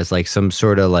that has like some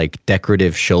sort of like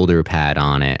decorative shoulder pad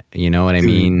on it. You know what I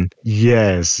mean?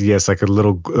 Yes, like a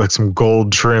little, like some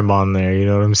gold trim on there. You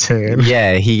know what I'm saying?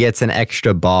 Yeah, he gets an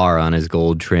extra bar on his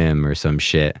gold trim or some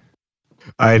shit.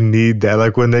 I need that.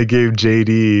 Like when they gave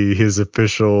JD his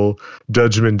official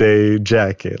Judgment Day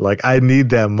jacket. Like, I need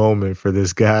that moment for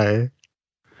this guy.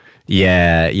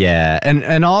 Yeah.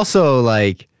 And also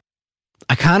like,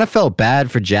 I kind of felt bad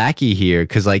for Jackie here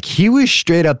because like he was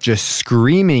straight up just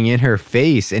screaming in her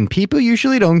face, and people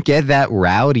usually don't get that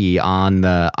rowdy on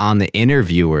the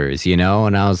interviewers, and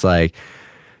I was like,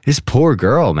 this poor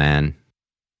girl, man.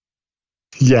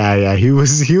 Yeah, he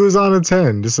was on a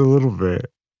 10 just a little bit.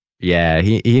 Yeah,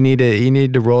 he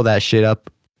needed to roll that shit up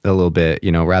a little bit,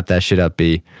 wrap that shit up.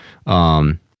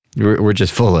 We're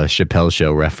just full of Chappelle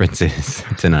Show references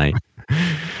tonight.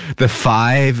 The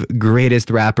 5 greatest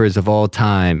rappers of all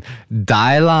time: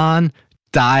 Dylon.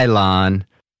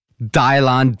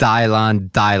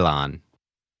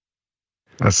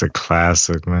 That's a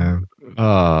classic, man.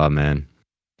 Oh man.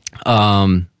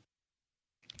 All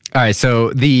right,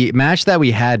 so the match that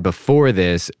we had before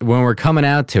this, when we're coming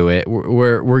out to it,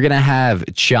 we're gonna have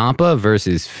Ciampa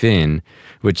versus Finn,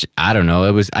 which I don't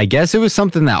know. I guess it was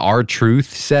something that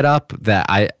R-Truth set up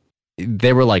that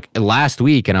they were like last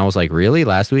week, and I was like, really?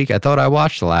 Last week? I thought I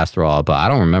watched the last Raw, but I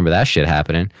don't remember that shit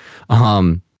happening.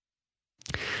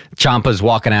 Ciampa's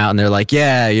walking out, and they're like,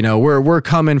 yeah, we're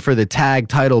coming for the tag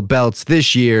title belts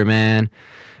this year, man.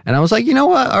 And I was like, you know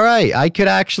what? All right, I could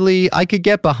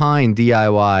get behind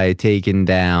DIY taking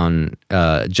down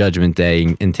Judgment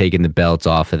Day and taking the belts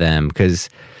off of them, because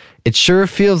it sure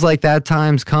feels like that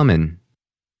time's coming.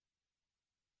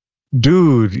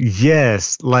 Dude,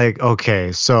 yes. Like,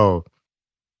 okay, so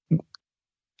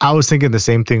I was thinking the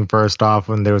same thing first off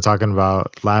when they were talking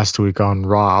about last week on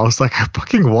Raw. I was like, I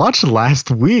fucking watched last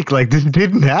week. Like, this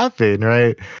didn't happen,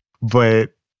 right?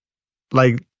 But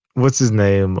like, what's his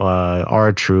name?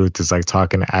 R-Truth is like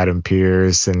talking to Adam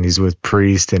Pearce, and he's with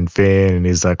Priest and Finn, and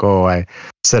he's like, oh, I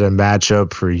set a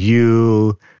matchup for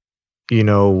you,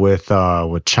 with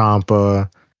Ciampa,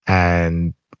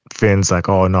 and Finn's like,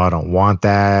 oh no, I don't want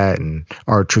that. And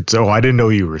R-Truth said, oh, I didn't know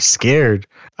you were scared.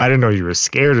 I didn't know you were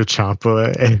scared of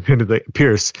Ciampa. And like,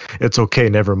 Pierce, it's okay,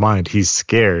 never mind. He's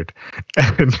scared.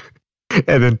 And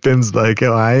then Finn's like,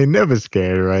 oh, I ain't never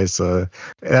scared, right? So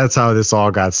that's how this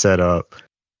all got set up.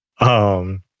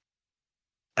 And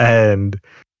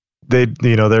they,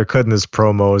 they're cutting this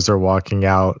promo as they're walking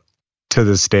out to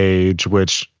the stage,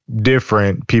 which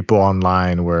different people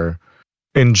online were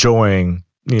enjoying,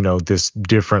 this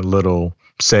different little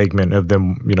segment of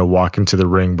them, walking to the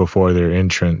ring before their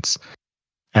entrance.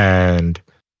 And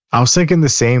I was thinking the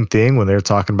same thing when they were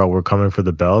talking about we're coming for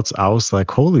the belts. I was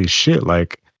like, holy shit,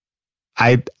 like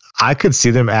I could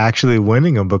see them actually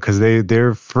winning them because they're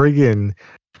friggin'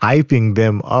 hyping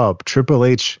them up. Triple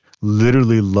H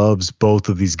literally loves both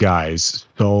of these guys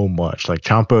so much. Like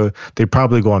Ciampa, they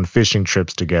probably go on fishing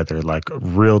trips together, like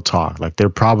real talk. Like they're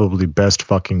probably best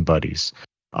fucking buddies.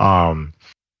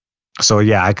 So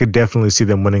yeah, I could definitely see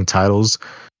them winning titles.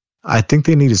 I think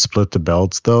they need to split the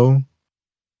belts though.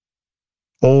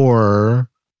 or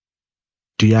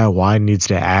DIY needs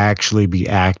to actually be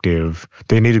active.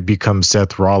 They need to become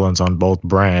Seth Rollins on both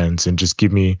brands and just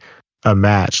give me a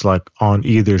match like on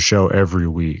either show every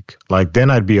week. Like then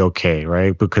I'd be okay,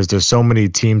 right? Because there's so many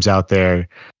teams out there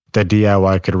that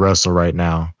DIY could wrestle right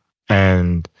now,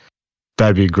 and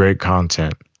that'd be great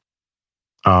content.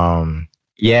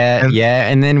 Yeah, And yeah,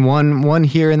 and then one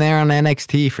here and there on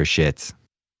NXT for shits.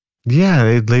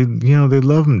 yeah, they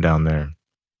love him down there.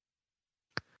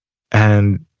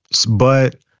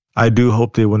 But I do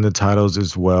hope they win the titles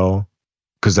as well,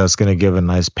 because that's going to give a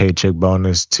nice paycheck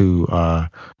bonus to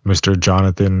Mr.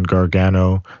 Jonathan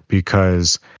Gargano.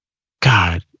 Because,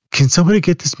 God, can somebody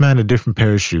get this man a different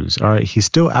pair of shoes? All right, he's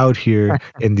still out here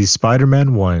in these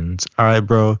Spider-Man ones. All right,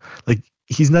 bro. Like,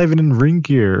 he's not even in ring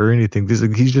gear or anything.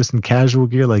 He's just in casual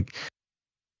gear. Like,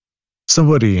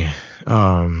 somebody,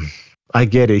 I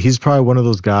get it. He's probably one of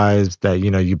those guys that,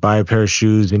 you buy a pair of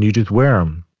shoes and you just wear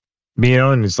them.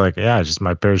 And it's like, yeah, it's just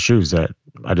my pair of shoes that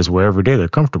I just wear every day. They're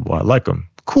comfortable. I like them.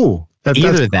 Cool. That's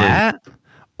Either great. that,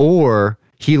 or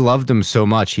he loved them so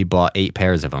much he bought 8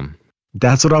 pairs of them.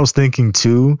 That's what I was thinking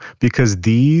too, because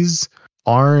these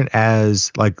aren't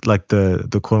as like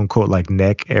the quote unquote like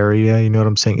neck area. You know what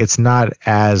I'm saying? It's not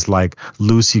as like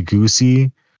loosey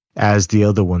goosey as the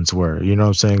other ones were. You know what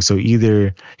I'm saying? So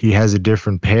either he has a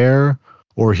different pair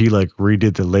or he like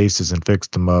redid the laces and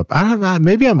fixed them up. I don't know.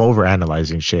 Maybe I'm over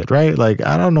analyzing shit, right? Like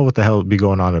I don't know what the hell would be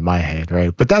going on in my head,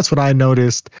 right? But that's what I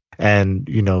noticed. And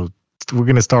we're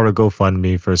gonna start a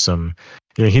GoFundMe for some.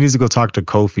 He needs to go talk to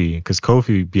Kofi, because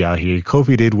Kofi be out here.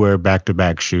 Kofi did wear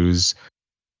back-to-back shoes.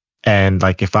 And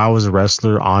like if I was a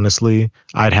wrestler, honestly,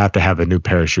 I'd have to have a new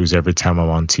pair of shoes every time I'm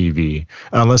on TV.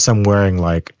 Unless I'm wearing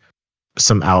like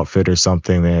some outfit or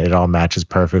something that it all matches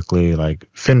perfectly. Like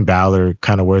Finn Balor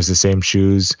kind of wears the same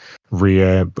shoes,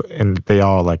 Rhea, and they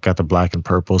all like got the black and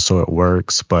purple, so it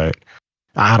works. But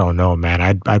I don't know, man.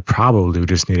 I'd probably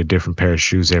just need a different pair of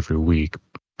shoes every week.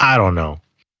 I don't know.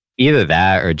 Either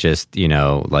that or just,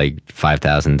 like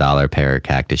 $5,000 pair of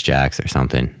Cactus Jacks or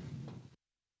something.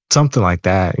 Something like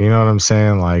that. You know what I'm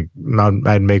saying? Like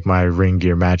I'd make my ring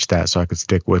gear match that so I could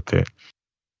stick with it.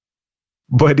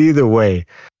 But either way,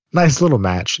 nice little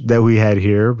match that we had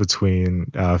here between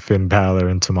Finn Balor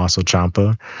and Tommaso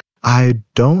Ciampa. I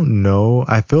don't know.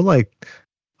 I feel like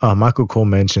Michael Cole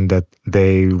mentioned that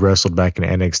they wrestled back in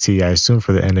NXT. I assume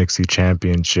for the NXT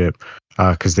championship,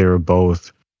 because they were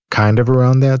both kind of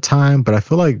around that time. But I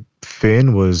feel like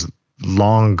Finn was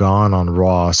long gone on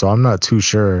Raw, so I'm not too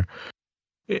sure.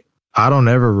 I don't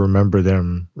ever remember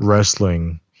them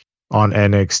wrestling on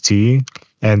NXT.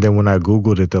 And then when I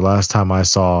Googled it, the last time I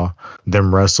saw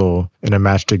them wrestle in a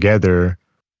match together,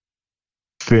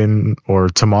 Finn or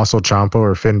Tommaso Ciampa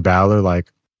or Finn Balor like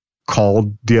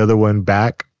called the other one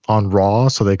back on Raw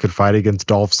so they could fight against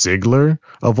Dolph Ziggler,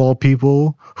 of all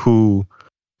people, who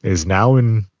is now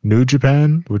in New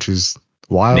Japan, which is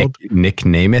wild. Nick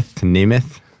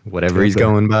Nemeth, whatever he's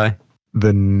going by.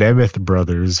 The Nemeth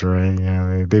brothers, right?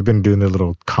 Yeah, they've been doing their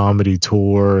little comedy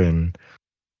tour and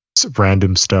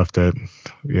random stuff that,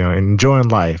 enjoying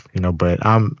life, but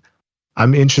I'm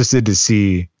interested to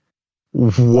see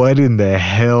what in the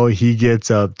hell he gets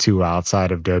up to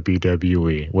outside of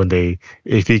WWE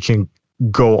if he can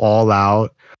go all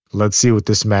out. Let's see what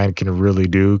this man can really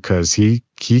do, because he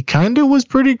kind of was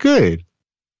pretty good.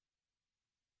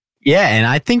 Yeah, and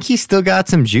I think he's still got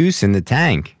some juice in the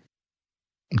tank.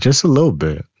 Just a little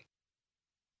bit.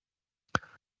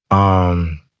 But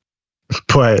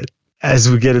as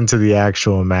we get into the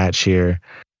actual match here,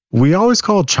 we always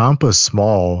call Ciampa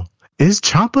small. Is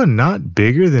Ciampa not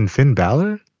bigger than Finn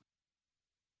Balor?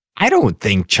 I don't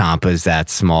think Ciampa's that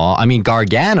small. I mean,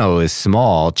 Gargano is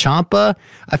small. Ciampa,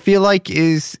 I feel like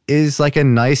is like a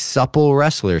nice supple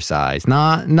wrestler size.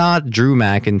 Not Drew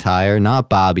McIntyre, not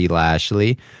Bobby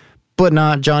Lashley, but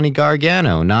not Johnny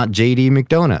Gargano, not JD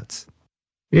McDonuts.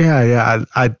 Yeah.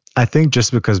 I think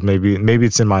just because maybe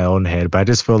it's in my own head, but I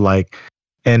just feel like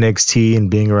NXT and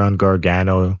being around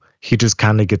Gargano, he just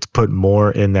kind of gets put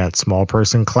more in that small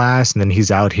person class, and then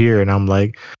he's out here, and I'm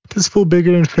like, this fool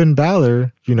bigger than Finn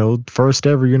Balor, first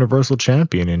ever Universal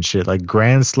Champion and shit, like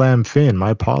Grand Slam Finn.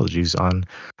 My apologies on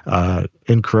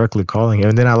incorrectly calling him.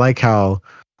 And then I like how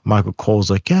Michael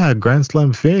Cole's like, yeah, Grand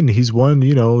Slam Finn, he's won,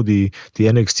 the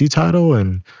NXT title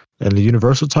and the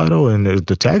Universal title and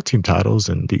the tag team titles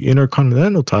and the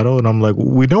Intercontinental title. And I'm like,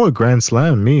 we know what Grand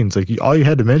Slam means. Like, all you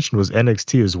had to mention was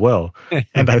NXT as well.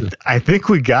 And I think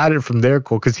we got it from there,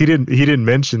 Cole, because he didn't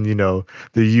mention, the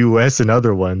US and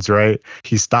other ones, right?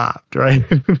 He stopped, right?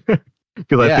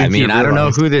 Yeah, I mean, I don't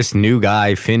know who this new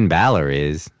guy Finn Balor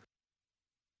is.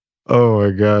 Oh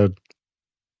my God.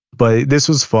 But this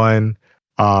was fun.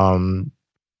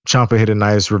 Ciampa hit a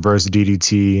nice reverse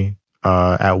DDT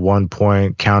at one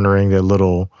point, countering that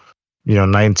little,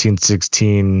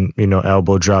 1916,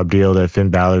 elbow drop deal that Finn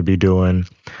Balor be doing.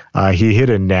 He hit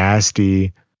a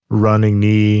nasty running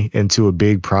knee into a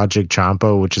big Project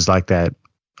Ciampa, which is like that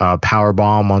power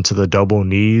bomb onto the double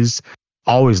knees.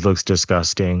 Always looks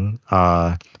disgusting.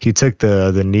 He took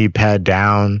the knee pad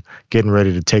down, getting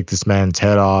ready to take this man's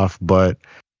head off, but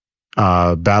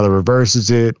Balor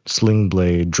reverses it, sling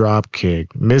blade, drop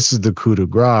kick, misses the coup de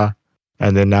grace,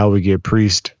 and then now we get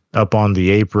Priest up on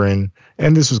the apron.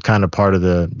 And this was kind of part of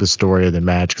the story of the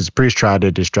match because Priest tried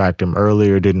to distract him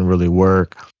earlier, didn't really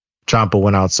work. Ciampa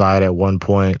went outside at one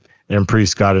point, and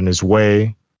Priest got in his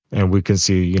way. And we can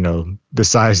see, the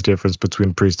size difference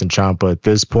between Priest and Ciampa at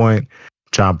this point.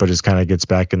 Ciampa just kind of gets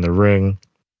back in the ring.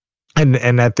 And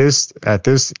at this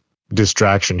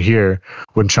distraction here,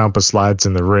 when Ciampa slides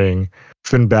in the ring,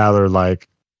 Finn Balor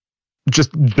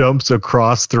just jumps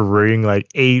across the ring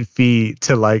 8 feet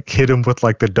to hit him with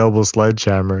the double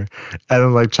sledgehammer,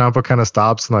 and then Ciampa kind of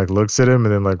stops and looks at him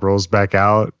and then rolls back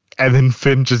out, and then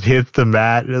Finn just hits the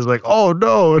mat and is oh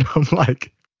no, and I'm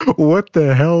what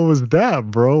the hell was that,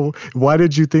 bro? Why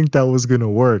did you think that was gonna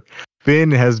work?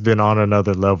 Finn has been on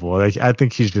another level. I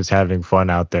think he's just having fun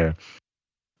out there.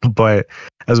 But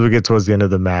as we get towards the end of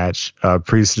the match,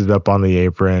 Priest is up on the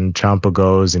apron. Ciampa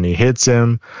goes and he hits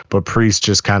him, but Priest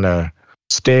just kind of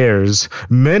stares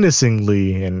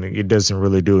menacingly, and it doesn't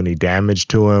really do any damage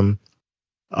to him.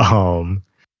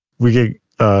 We get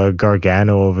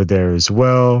Gargano over there as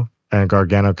well, and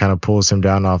Gargano kind of pulls him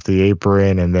down off the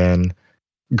apron, and then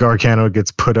Gargano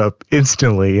gets put up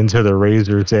instantly into the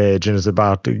Razor's Edge and is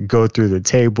about to go through the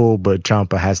table, but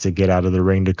Ciampa has to get out of the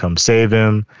ring to come save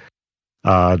him.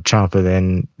 Ciampa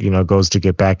then, goes to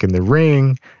get back in the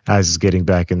ring. As he's getting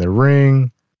back in the ring,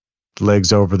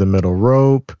 legs over the middle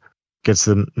rope, gets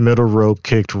the middle rope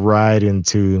kicked right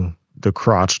into the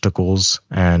crotchticles,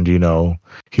 and,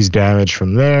 he's damaged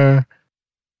from there.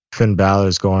 Finn Balor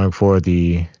is going for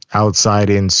the outside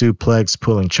in suplex,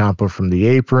 pulling Ciampa from the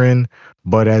apron.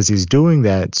 But as he's doing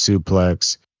that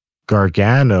suplex,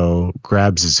 Gargano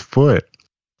grabs his foot,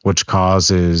 which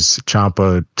causes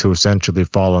Ciampa to essentially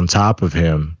fall on top of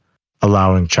him,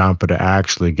 allowing Ciampa to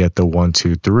actually get the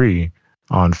 1-2-3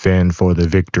 on Finn for the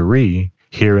victory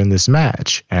here in this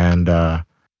match. And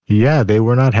they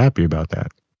were not happy about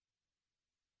that.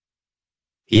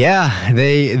 Yeah,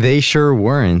 they sure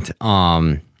weren't.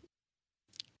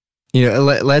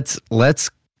 Let's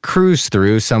cruise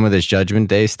through some of this Judgment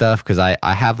Day stuff, because I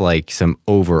have some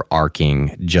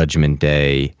overarching Judgment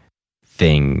Day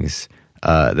things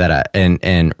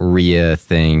and Rhea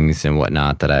things and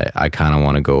whatnot that I kind of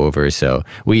want to go over. So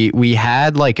we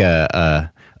had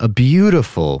a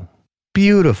beautiful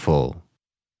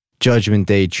Judgment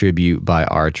Day tribute by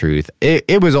R-Truth.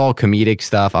 It was all comedic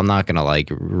stuff. I'm not gonna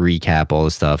recap all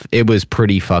the stuff. It was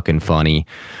pretty fucking funny.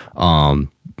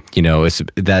 It's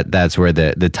that's where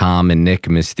the Tom and Nick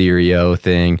Mysterio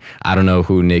thing. I don't know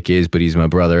who Nick is, but he's my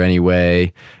brother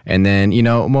anyway. And then,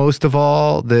 most of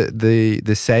all,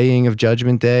 the saying of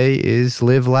Judgment Day is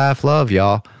live, laugh, love,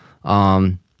 y'all.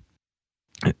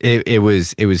 It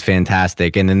was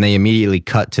fantastic. And then they immediately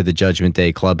cut to the Judgment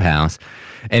Day clubhouse,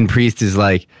 and Priest is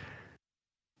like,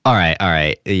 all right.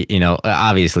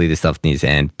 Obviously this stuff needs to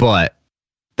end, but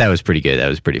that was pretty good. That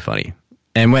was pretty funny.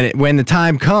 And when the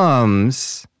time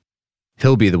comes,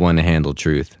 he'll be the one to handle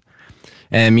Truth.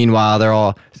 And meanwhile, they're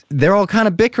all kind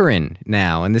of bickering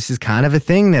now, and this is kind of a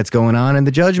thing that's going on in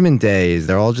the Judgment Days.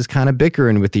 They're all just kind of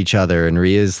bickering with each other, and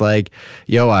Rhea's like,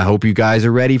 "Yo, I hope you guys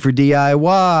are ready for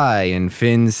DIY." And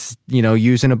Finn's,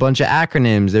 using a bunch of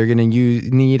acronyms. They're gonna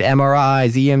need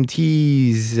MRIs,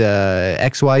 EMTs,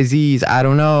 XYZs. I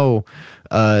don't know.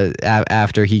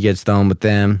 After he gets done with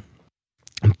them,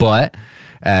 but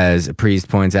as Priest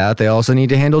points out, they also need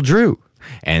to handle Drew,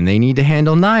 and they need to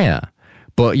handle Nia.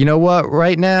 But you know what?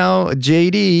 Right now,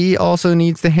 JD also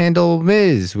needs to handle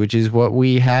Miz, which is what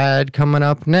we had coming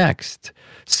up next.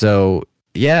 So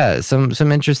yeah, some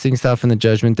interesting stuff in the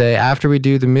Judgment Day. After we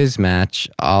do the Miz match,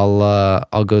 I'll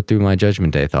go through my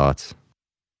Judgment Day thoughts.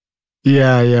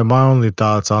 Yeah. My only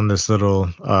thoughts on this little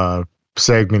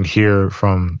segment here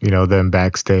from them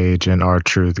backstage and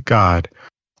R-Truth. God,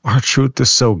 R-Truth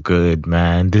is so good,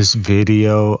 man. This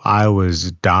video, I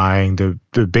was dying.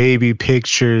 The baby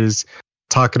pictures.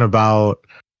 Talking about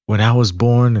when I was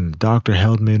born and the doctor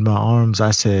held me in my arms,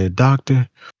 I said, "Doctor,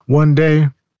 one day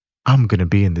I'm going to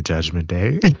be in the Judgment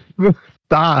Day."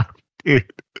 Stop, dude.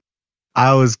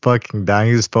 I was fucking dying.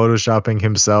 He was photoshopping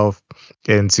himself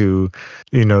into,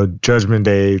 Judgment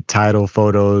Day title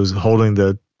photos, holding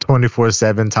the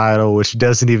 24/7 title, which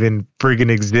doesn't even friggin'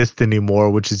 exist anymore,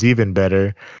 which is even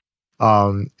better.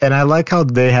 And I like how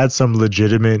they had some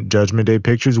legitimate Judgment Day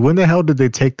pictures. When the hell did they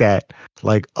take that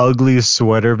like ugly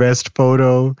sweater vest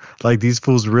photo? Like these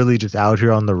fools really just out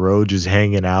here on the road, just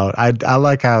hanging out. I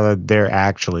like how they're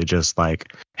actually just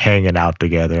like hanging out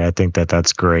together. I think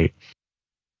that's great.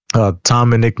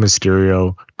 Tom and Nick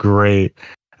Mysterio, great.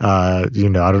 I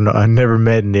don't know. I never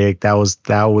met Nick. That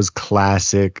was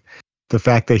classic. The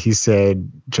fact that he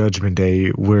said Judgment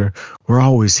Day, we're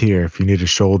always here if you need a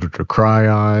shoulder to cry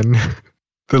on.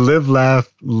 The live,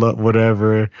 laugh,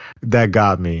 whatever, that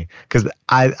got me. Because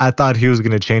I thought he was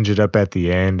going to change it up at the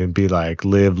end and be like,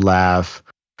 live, laugh,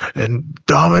 and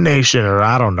domination, or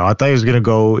I don't know. I thought he was going to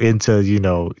go into,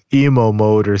 emo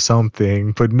mode or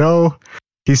something. But no,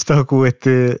 he stuck with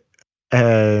it.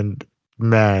 And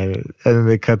man, and then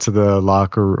they cut to the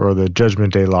locker or the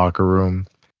Judgment Day locker room.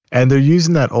 And they're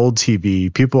using that old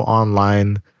TV. People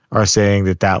online are saying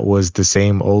that was the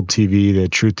same old TV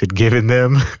that Truth had given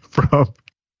them from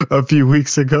a few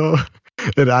weeks ago.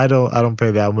 And I don't pay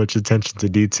that much attention to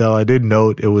detail. I did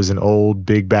note it was an old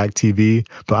big back TV,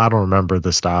 but I don't remember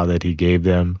the style that he gave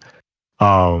them.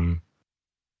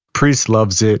 Priest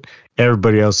loves it.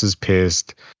 Everybody else is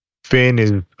pissed. Finn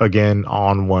is again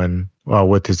on one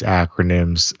with his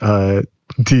acronyms.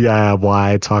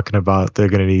 DIY talking about they're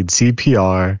going to need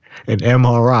CPR, an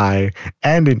MRI,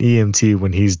 and an EMT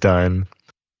when he's done.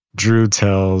 Rhea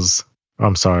tells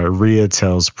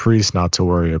Priest not to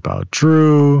worry about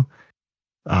Drew.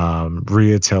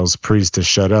 Rhea tells Priest to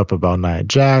shut up about Nia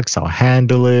Jax. I'll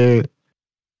handle it.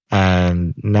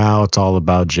 And now it's all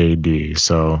about JD.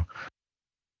 So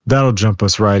that'll jump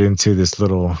us right into this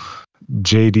little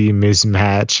JD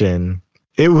mismatch. And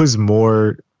it was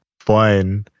more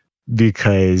fun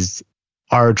because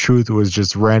R-Truth was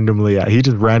just he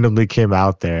just randomly came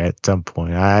out there at some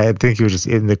point. I think he was just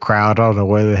in the crowd. I don't know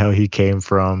where the hell he came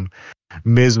from.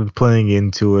 Miz was playing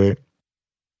into it.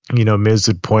 Miz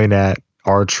would point at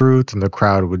R-Truth and the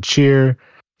crowd would cheer.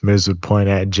 Miz would point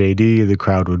at JD, the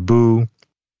crowd would boo.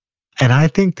 And I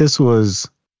think this was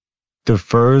the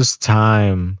first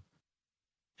time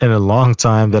in a long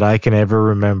time that I can ever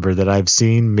remember that I've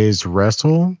seen Miz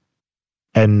wrestle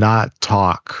and not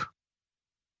talk.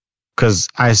 Because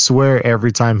I swear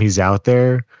every time he's out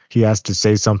there, he has to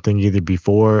say something either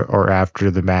before or after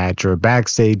the match or a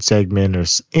backstage segment or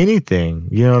anything.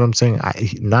 You know what I'm saying?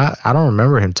 I don't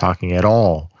remember him talking at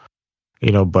all.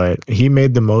 But he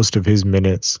made the most of his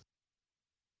minutes.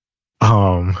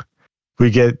 We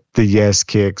get the yes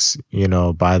kicks,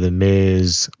 by the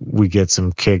Miz. We get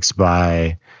some kicks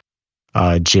by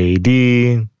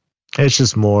JD. It's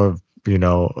just more of,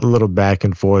 a little back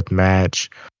and forth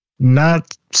match.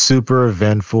 Not super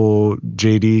eventful.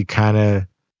 JD kind of,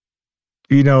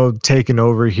 taking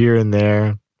over here and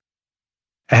there.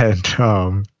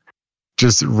 And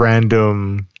just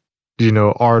random,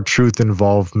 R-Truth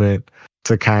involvement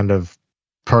to kind of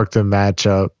perk the match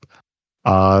up.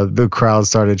 The crowd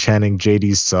started chanting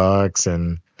JD sucks,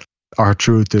 and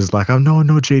R-Truth is like, oh no,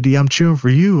 JD, I'm cheering for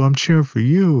you. I'm cheering for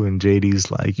you. And JD's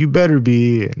like, you better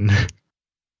be.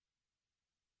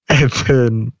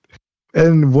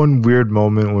 And one weird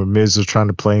moment where Miz was trying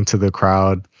to play into the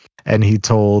crowd, and he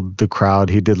told the crowd,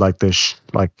 he did like this,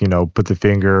 put the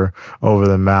finger over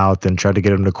the mouth and tried to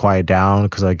get him to quiet down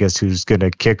because I guess he was going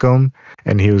to kick him.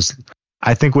 And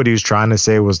I think what he was trying to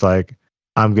say was like,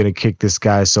 I'm going to kick this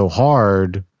guy so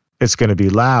hard, it's going to be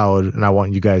loud, and I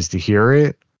want you guys to hear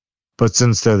it. But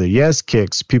since they're the yes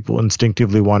kicks, people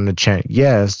instinctively wanted to chant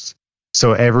yes.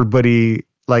 So everybody,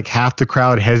 like half the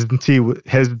crowd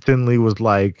hesitantly was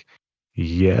like,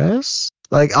 yes?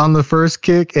 Like on the first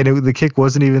kick, and the kick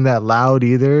wasn't even that loud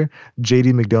either.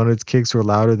 JD McDonald's kicks were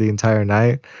louder the entire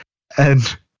night.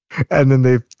 And then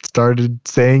they started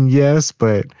saying yes,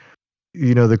 but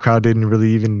the crowd didn't really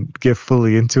even get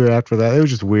fully into it after that. It was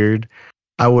just weird.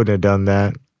 I wouldn't have done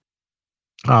that.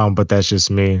 But that's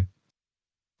just me.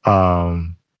 But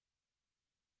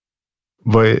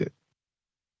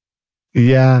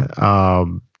yeah,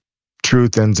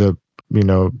 Truth ends up,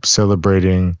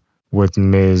 celebrating with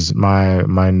Miz.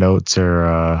 My notes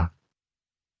are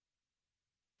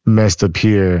messed up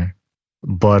here.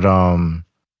 But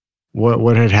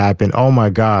what had happened? Oh my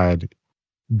God.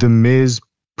 The Miz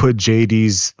put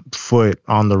JD's foot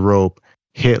on the rope,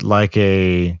 hit like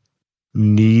a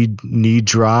knee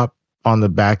drop on the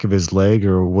back of his leg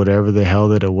or whatever the hell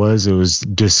that it was. It was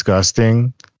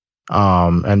disgusting.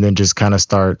 And then just kind of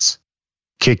starts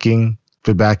kicking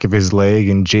the back of his leg,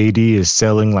 and JD is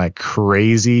selling like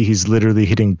crazy. He's literally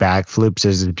hitting backflips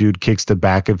as the dude kicks the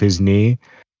back of his knee.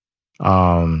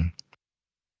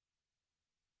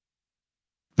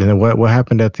 Then what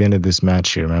happened at the end of this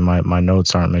match here, man? My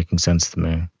notes aren't making sense to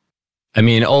me. I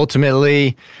mean,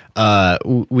 ultimately,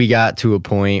 we got to a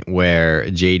point where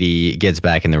JD gets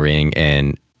back in the ring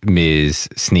and Miz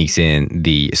sneaks in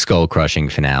the skull crushing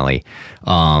finale.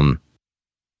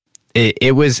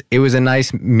 It was a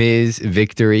nice Miz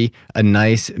victory, a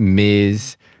nice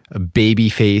Miz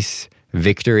babyface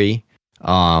victory.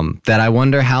 That I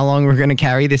wonder how long we're gonna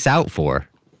carry this out for.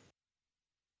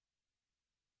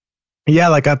 Yeah,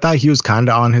 like I thought he was kind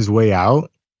of on his way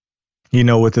out,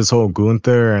 with this whole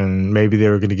Gunther, and maybe they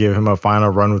were going to give him a final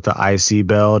run with the IC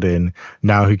belt, and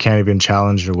now he can't even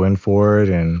challenge or win for it.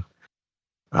 And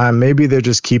maybe they're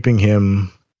just keeping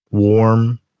him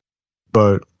warm.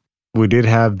 But we did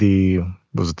have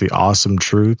was it the Awesome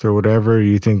Truth or whatever?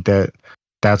 You think that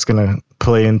that's going to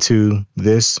play into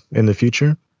this in the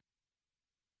future?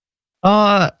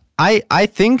 I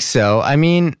think so. I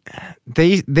mean,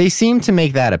 they seem to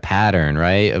make that a pattern,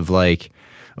 right? Of like,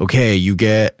 okay, you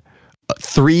get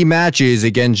 3 matches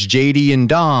against JD and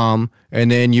Dom, and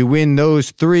then you win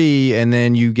those 3, and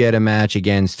then you get a match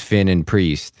against Finn and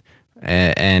Priest,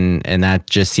 and that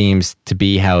just seems to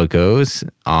be how it goes.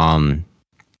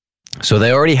 So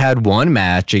they already had 1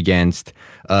 match against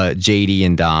JD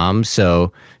and Dom,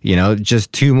 so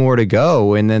just 2 more to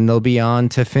go, and then they'll be on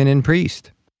to Finn and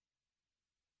Priest.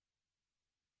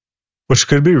 Which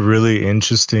could be really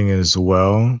interesting as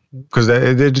well, because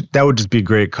that would just be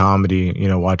great comedy,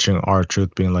 watching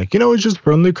R-Truth being like, it's just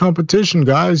friendly competition,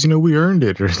 guys. We earned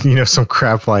it, or, some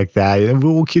crap like that. And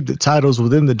we'll keep the titles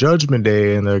within the Judgment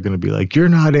Day, and they're going to be like, you're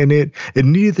not in it,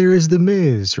 and neither is The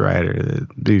Miz, right? Or it'd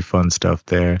be fun stuff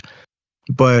there.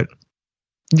 But,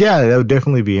 yeah, that would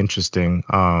definitely be interesting.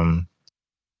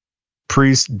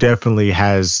 Priest definitely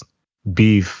has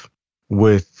beef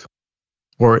with,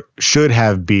 or should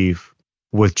have beef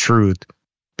with Truth,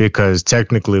 because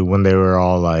technically when they were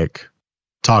all like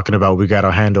talking about we got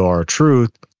to handle our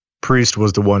Truth, Priest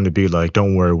was the one to be like,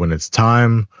 don't worry, when it's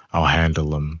time, I'll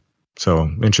handle him. So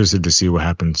interested to see what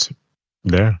happens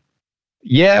there.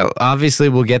 Yeah, obviously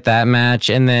we'll get that match.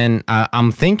 And then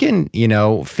I'm thinking,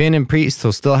 Finn and Priest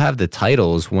will still have the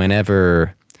titles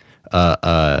whenever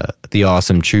the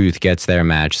Awesome Truth gets their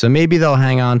match. So maybe they'll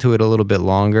hang on to it a little bit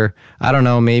longer. I don't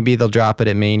know. Maybe they'll drop it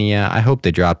at Mania. I hope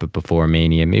they drop it before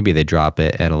Mania. Maybe they drop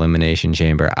it at Elimination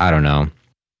Chamber. I don't know.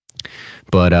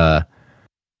 But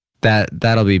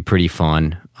that'll be pretty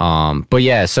fun. But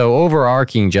yeah, so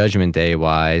overarching Judgment Day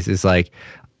wise is like,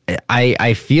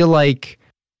 I feel like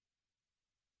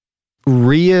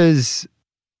Rhea's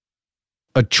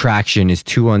attraction is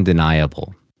too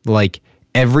undeniable. Like,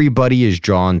 everybody is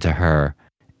drawn to her,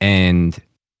 and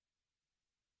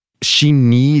she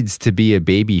needs to be a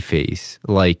babyface,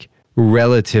 like,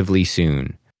 relatively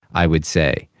soon, I would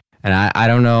say. And I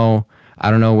don't know. I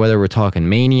don't know whether we're talking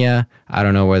Mania. I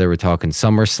don't know whether we're talking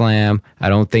SummerSlam. I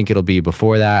don't think it'll be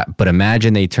before that. But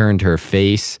imagine they turned her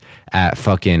face at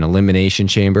fucking Elimination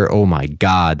Chamber. Oh my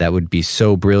God, that would be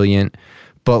so brilliant.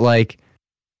 But like,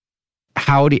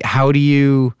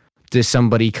 does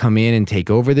somebody come in and take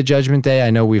over the Judgment Day?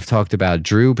 I know we've talked about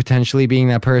Drew potentially being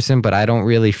that person, but I don't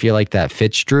really feel like that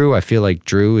fits Drew. I feel like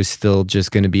Drew is still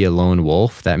just going to be a lone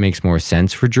wolf. That makes more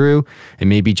sense for Drew. And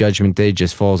maybe Judgment Day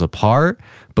just falls apart.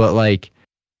 But like,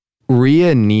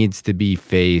 Rhea needs to be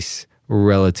face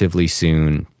relatively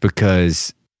soon,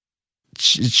 because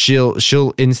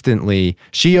she'll instantly,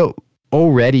 she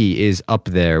already is up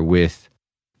there with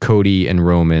Cody and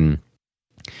Roman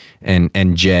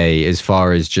and Jay as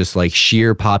far as just like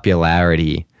sheer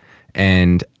popularity.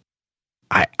 And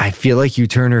I feel like you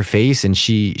turn her face and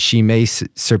she may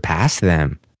surpass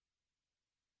them.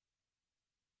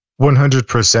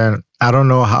 100%. I don't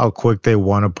know how quick they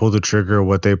want to pull the trigger or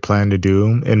what they plan to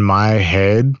do. In my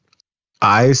head,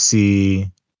 I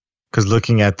see, because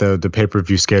looking at the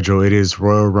pay-per-view schedule, it is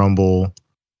Royal Rumble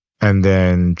and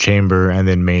then Chamber and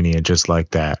then Mania, just like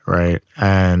that, right?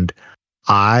 And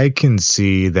I can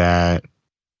see that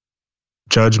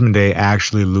Judgment Day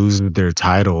actually loses their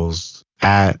titles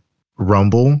at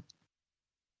Rumble,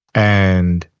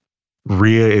 and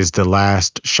Rhea is the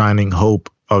last shining hope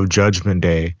of Judgment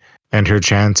Day, and her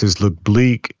chances look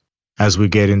bleak as we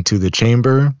get into the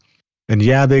Chamber. And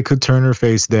yeah, they could turn her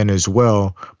face then as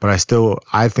well, but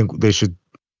I think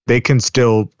they can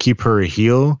still keep her a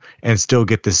heel and still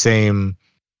get the same,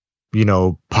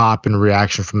 pop and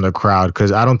reaction from the crowd,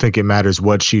 because I don't think it matters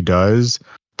what she does.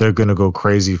 They're going to go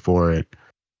crazy for it.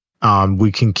 We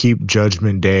can keep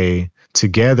Judgment Day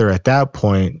together at that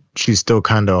point. She's still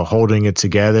kind of holding it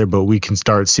together, but we can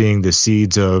start seeing the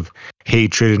seeds of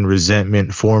hatred and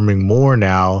resentment forming more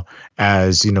now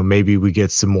as, maybe we get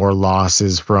some more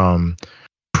losses from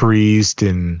Priest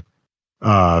and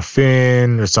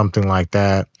Finn or something like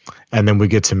that. And then we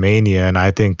get to Mania, and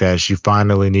I think that she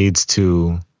finally needs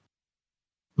to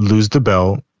lose the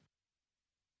belt.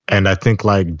 And I think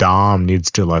like Dom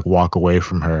needs to like walk away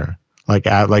from her.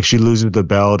 Like she loses the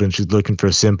belt and she's looking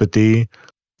for sympathy,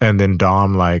 and then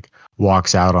Dom like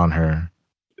walks out on her.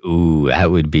 Ooh,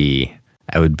 that would be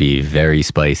very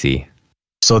spicy.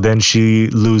 So then she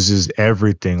loses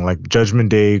everything. Like Judgment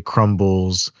Day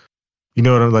crumbles. You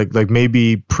know what I'm like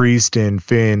maybe Priest and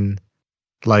Finn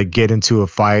like get into a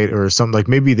fight or something, like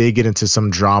maybe they get into some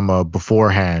drama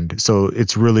beforehand. So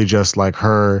it's really just like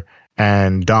her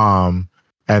and Dom,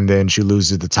 and then she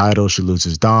loses the title, she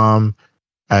loses Dom,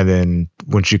 and then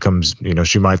when she comes,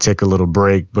 she might take a little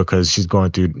break because she's going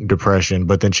through depression,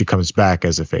 but then she comes back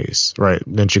as a face, right?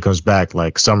 Then she comes back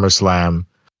like SummerSlam,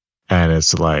 and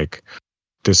it's like,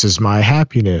 this is my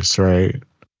happiness, right?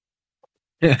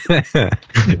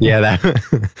 Yeah,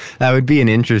 that would be an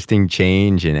interesting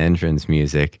change in entrance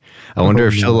music. I wonder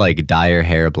if she'll like dye her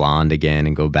hair blonde again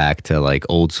and go back to like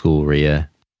old school Rhea.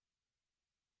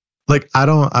 Like I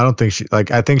don't think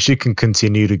I think she can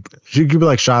continue to, she could be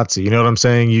like Shotzi, you know what I'm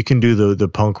saying? You can do the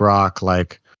punk rock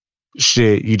like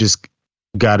shit. You just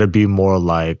got to be more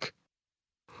like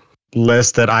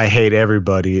less that I hate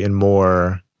everybody and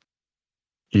more,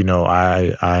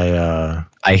 I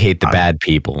hate the bad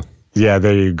people. Yeah,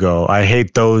 there you go. I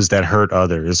hate those that hurt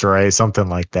others, right? Something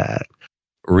like that.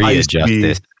 Rhea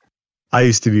justice. I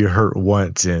used to be hurt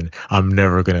once, and I'm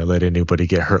never gonna let anybody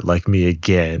get hurt like me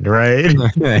again, right?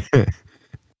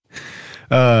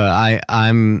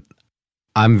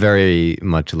 I'm very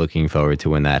much looking forward to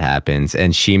when that happens,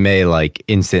 and she may like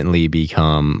instantly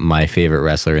become my favorite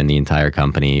wrestler in the entire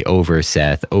company over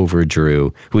Seth, over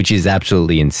Drew, which is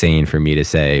absolutely insane for me to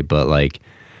say, but like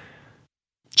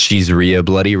she's Rhea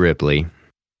Bloody Ripley.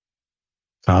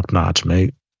 Top notch,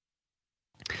 mate.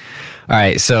 All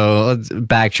right, so let's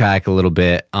backtrack a little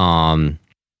bit.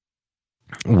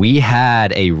 We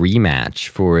had a rematch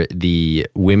for the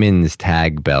women's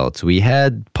tag belts. We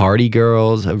had Party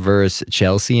Girls versus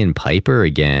Chelsea and Piper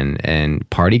again, and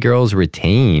Party Girls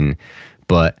retain.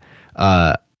 But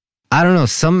I don't know,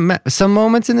 some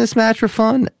moments in this match were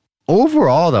fun.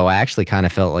 Overall, though, I actually kind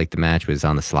of felt like the match was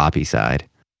on the sloppy side.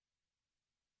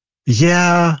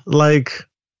 Yeah, like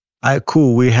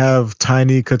cool. We have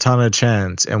tiny Katana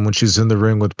chance, and when she's in the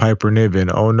ring with Piper Niven,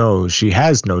 oh no, she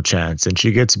has no chance, and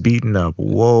she gets beaten up.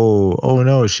 Whoa, oh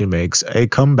no, she makes a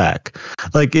comeback.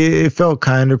 Like it felt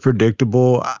kind of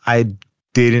predictable. I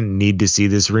didn't need to see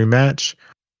this rematch.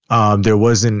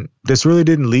 This really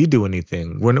didn't lead to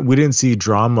anything. When we didn't see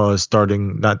drama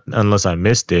starting, not unless I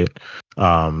missed it.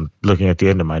 Looking at the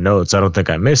end of my notes, I don't think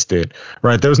I missed it.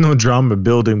 Right, there was no drama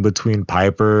building between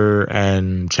Piper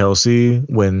and Chelsea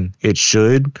when it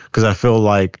should, because I feel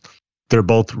like they're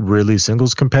both really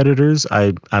singles competitors.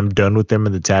 I'm done with them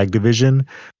in the tag division.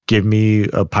 Give me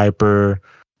a Piper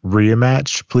Rhea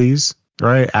match, please.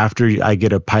 Right after I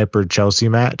get a Piper Chelsea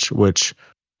match, which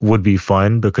would be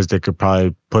fun because they could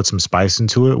probably put some spice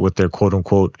into it with their quote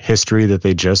unquote history that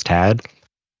they just had.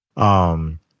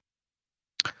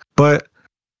 But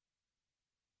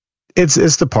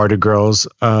it's the Party Girls.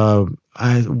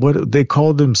 What they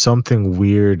called them something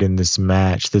weird in this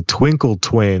match. The Twinkle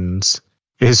Twins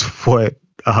is what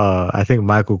I think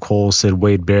Michael Cole said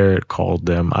Wade Barrett called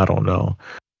them. I don't know.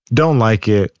 Don't like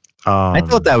it. I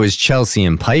thought that was Chelsea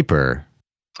and Piper.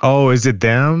 Oh, is it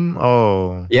them?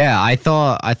 Oh, yeah. I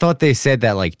thought they said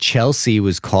that like Chelsea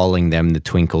was calling them the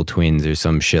Twinkle Twins or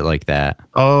some shit like that.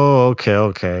 Oh,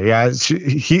 okay. Yeah,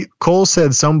 Cole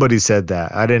said somebody said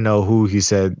that. I didn't know who he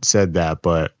said that,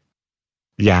 but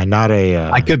yeah, not a.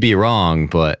 I could be wrong,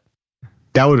 but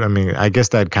that would. I mean, I guess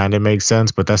that kind of makes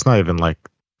sense, but that's not even like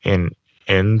an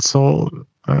insult.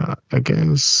 I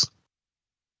guess.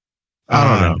 I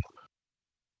don't know.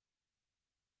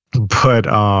 But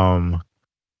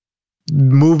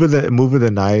move of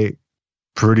the night,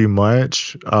 pretty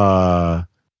much.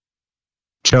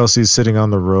 Chelsea's sitting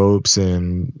on the ropes,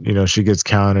 and she gets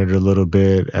countered a little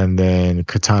bit, and then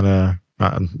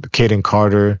Kaden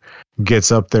Carter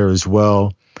gets up there as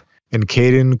well, and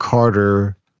Kaden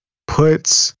Carter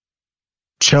puts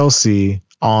Chelsea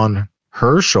on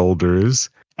her shoulders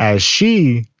as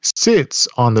she sits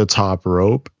on the top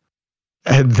rope,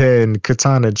 and then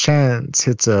Katana Chance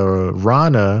hits a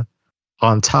Rana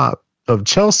on top of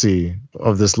Chelsea,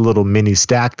 of this little mini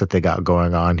stack that they got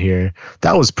going on here.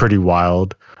 That was pretty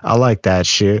wild. I like that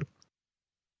shit.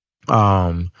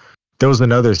 There was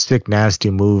another sick,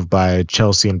 nasty move by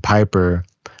Chelsea and Piper.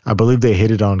 I believe they hit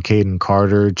it on Kaden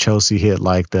Carter. Chelsea hit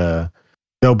like the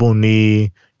double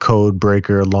knee, code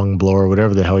breaker, lung blower,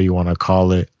 whatever the hell you want to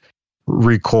call it,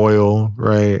 recoil,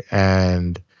 right?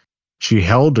 And she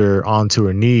held her onto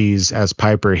her knees as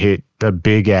Piper hit a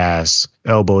big ass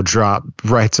elbow drop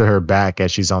right to her back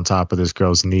as she's on top of this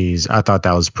girl's knees. I thought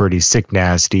that was pretty sick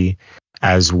nasty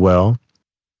as well.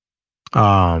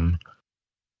 And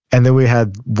then we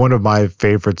had one of my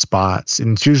favorite spots,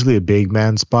 and it's usually a big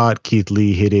man spot. Keith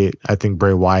Lee hit it. I think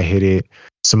Bray Wyatt hit it.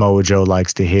 Samoa Joe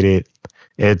likes to hit it.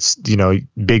 It's,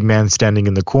 big man standing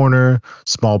in the corner,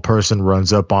 small person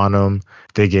runs up on them.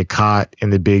 They get caught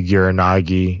in the big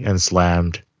Uranagi and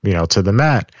slammed, to the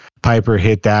mat. Piper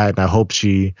hit that, and I hope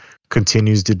she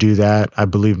continues to do that. I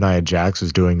believe Nia Jax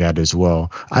was doing that as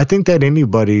well. I think that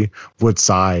anybody with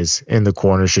size in the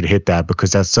corner should hit that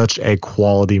because that's such a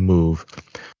quality move.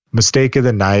 Mistake of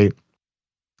the night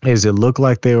is it looked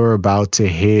like they were about to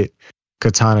hit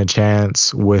Katana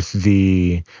Chance with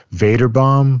the Vader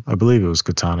bomb. I believe it was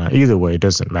Katana. Either way, it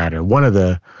doesn't matter. One of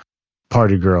the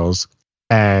party girls.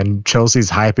 And Chelsea's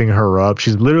hyping her up.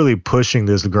 She's literally pushing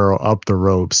this girl up the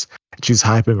ropes. She's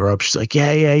hyping her up. She's like,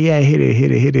 yeah, hit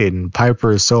it. And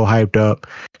Piper is so hyped up.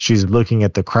 She's looking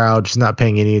at the crowd. She's not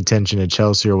paying any attention to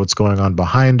Chelsea or what's going on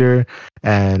behind her.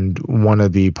 And one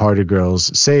of the party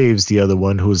girls saves the other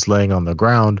one who is laying on the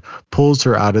ground, pulls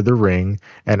her out of the ring.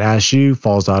 And as she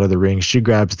falls out of the ring, she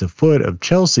grabs the foot of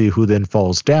Chelsea, who then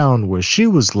falls down where she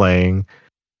was laying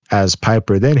as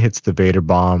Piper then hits the Vader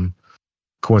bomb,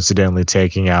 coincidentally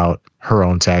taking out her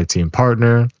own tag team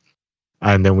partner.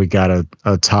 And then we got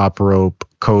a top rope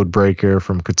code breaker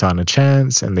from Katana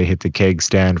Chance, and they hit the keg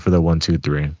stand for the 1, 2,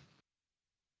 3.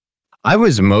 I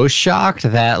was most shocked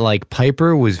that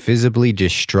Piper was visibly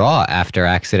distraught after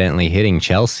accidentally hitting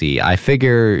Chelsea. I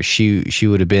figure she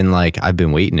would have been like, I've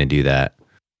been waiting to do that.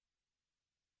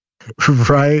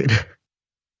 Right.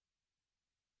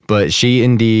 But she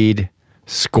indeed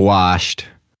squashed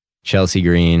Chelsea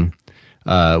Green.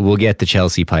 We'll get the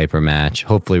Chelsea Piper match,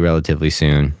 hopefully relatively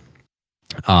soon.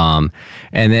 And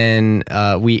then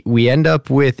we end up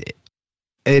with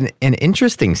an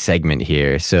interesting segment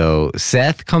here. So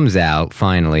Seth comes out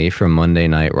finally from Monday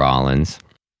Night Rollins,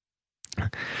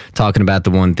 talking about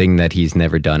the one thing that he's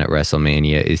never done at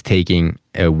WrestleMania is taking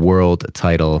a world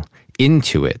title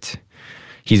into it.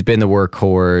 He's been the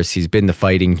workhorse. He's been the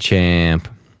fighting champ.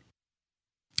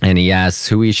 And he asks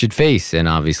who he should face. And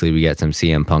obviously we get some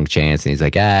CM Punk chants. And he's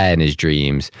like, in his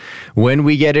dreams. When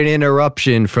we get an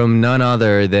interruption from none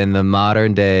other than the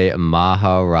modern day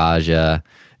Maharaja,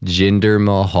 Jinder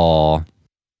Mahal.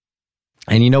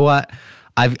 And you know what?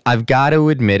 I've got to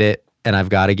admit it. And I've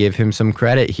got to give him some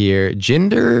credit here.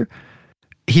 Jinder,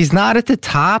 he's not at the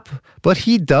top, but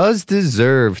he does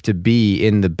deserve to be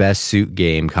in the best suit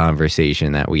game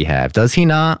conversation that we have. Does he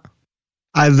not?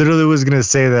 I literally was gonna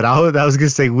say that. I was gonna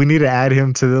say we need to add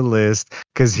him to the list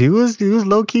because he was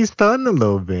low key stunned a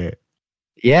little bit.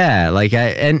 Yeah,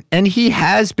 and he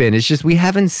has been. It's just we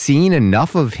haven't seen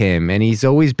enough of him, and he's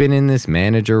always been in this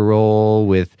manager role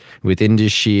with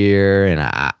Indus and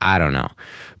I don't know.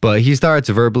 But he starts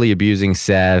verbally abusing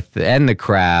Seth and the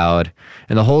crowd,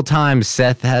 and the whole time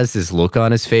Seth has this look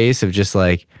on his face of just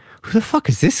like, who the fuck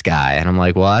is this guy? And I'm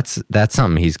like, well, that's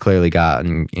something he's clearly got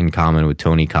in common with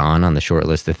Tony Khan on the short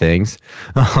list of things.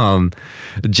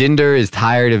 Jinder is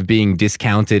tired of being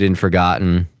discounted and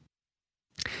forgotten.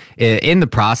 In the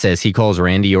process, he calls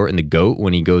Randy Orton the GOAT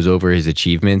when he goes over his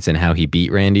achievements and how he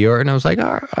beat Randy Orton. I was like,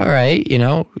 all right,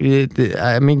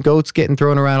 I mean, GOAT's getting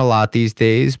thrown around a lot these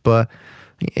days, but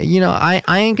I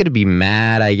ain't going to be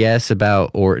mad, I guess,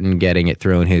 about Orton getting it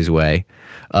thrown his way.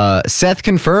 Seth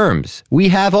confirms we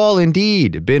have all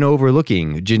indeed been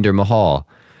overlooking Jinder Mahal,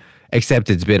 except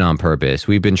it's been on purpose.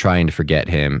 We've been trying to forget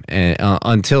him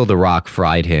until The Rock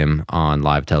fried him on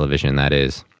live television, that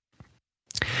is.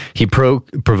 He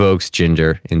provokes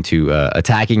Jinder into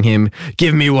attacking him.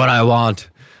 Give me what I want.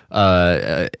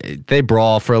 They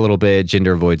brawl for a little bit.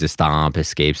 Jinder avoids a stomp,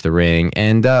 escapes the ring,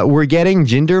 and we're getting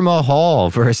Jinder Mahal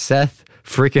versus Seth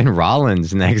freaking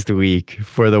Rollins next week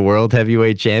for the World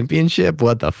Heavyweight Championship.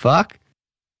 What the fuck?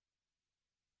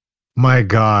 My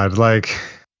God,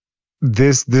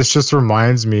 this just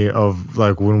reminds me of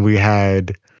when we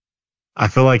had, I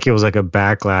feel like it was like a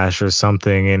Backlash or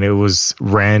something, and it was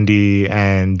Randy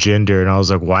and Jinder, and I was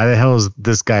like, why the hell is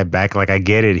this guy back? I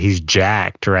get it, he's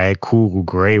jacked, right? Cool,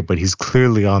 great, but he's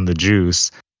clearly on the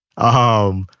juice.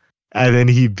 And then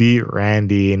he beat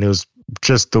Randy, and it was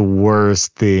just the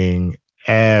worst thing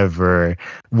ever.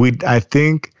 I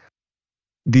think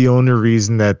the only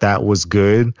reason that was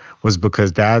good was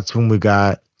because that's when we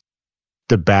got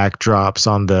the backdrops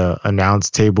on the announce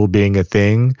table being a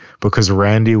thing, because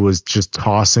Randy was just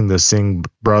tossing the Singh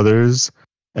brothers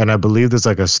And I believe there's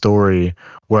like a story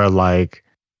where like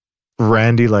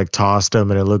Randy like tossed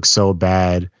him and it looked so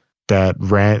bad that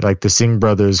like the Singh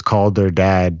brothers called their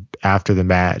dad after the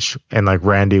match, and like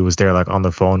Randy was there like on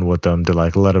the phone with them to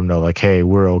like let him know like, hey,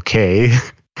 we're okay.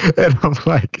 And I'm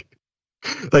like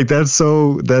that's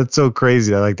so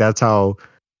crazy. Like that's how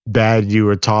bad you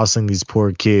were tossing these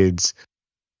poor kids,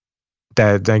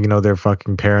 that you know their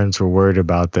fucking parents were worried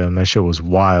about them. That shit was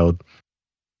wild.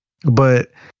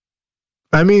 But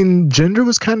I mean, Jinder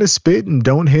was kind of spitting.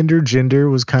 Don't hinder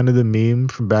Jinder was kind of the meme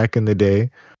from back in the day.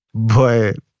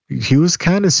 But he was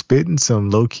kind of spitting some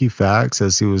low key facts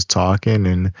as he was talking.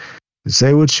 And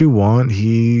say what you want,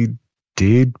 he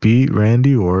did beat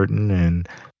Randy Orton. And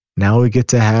now we get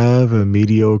to have a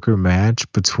mediocre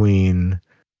match between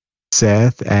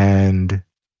Seth and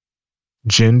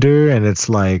Jinder. And it's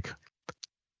like,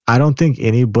 I don't think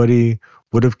anybody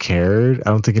would have cared.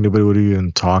 I don't think anybody would have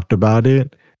even talked about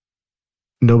it.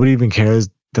 Nobody even cares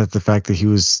that the fact that he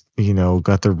was, you know,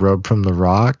 got the rub from The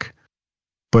Rock.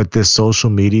 But this social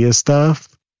media stuff,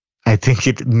 I think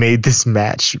it made this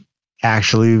match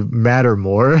actually matter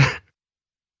more.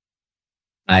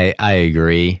 I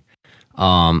agree.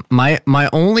 My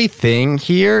only thing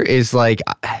here is like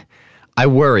I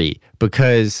worry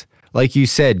because like you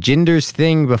said, Jinder's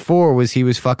thing before was he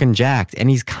was fucking jacked, and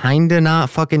he's kind of not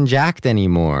fucking jacked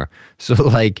anymore. So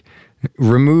like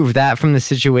remove that from the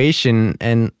situation,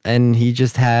 and he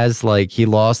just has like he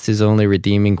lost his only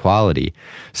redeeming quality.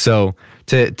 So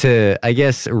to I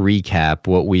guess recap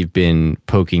what we've been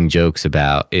poking jokes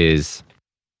about is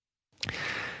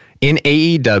in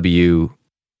AEW,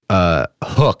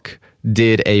 Hook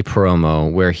did a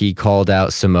promo where he called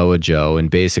out Samoa Joe and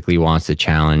basically wants to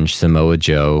challenge Samoa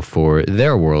Joe for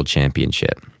their world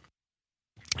championship.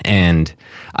 And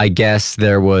I guess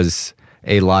there was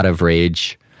a lot of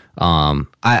rage.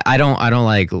 I don't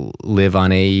like live on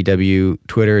AEW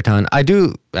Twitter a ton. I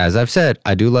do, as I've said,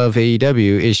 I do love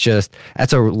AEW. It's just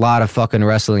that's a lot of fucking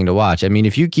wrestling to watch. I mean,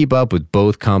 if you keep up with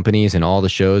both companies and all the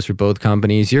shows for both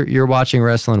companies, you're watching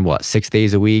wrestling what 6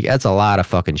 days a week. That's a lot of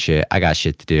fucking shit. I got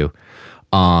shit to do.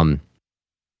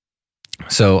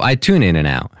 So I tune in and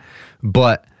out,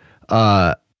 but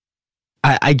I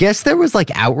guess there was like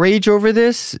outrage over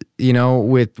this, you know,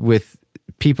 with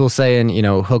people saying, you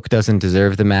know, Hook doesn't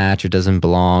deserve the match or doesn't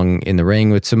belong in the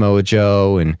ring with Samoa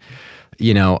Joe. And,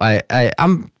 you know,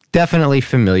 I'm definitely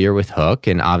familiar with Hook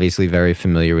and obviously very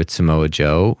familiar with Samoa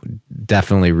Joe.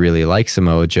 Definitely really like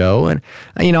Samoa Joe. And,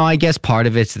 you know, I guess part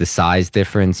of it's the size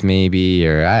difference maybe,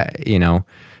 or, you know,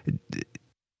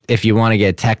 if you want to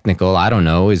get technical, I don't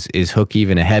know, is Hook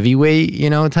even a heavyweight, you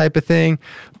know, type of thing.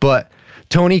 But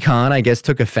Tony Khan, I guess,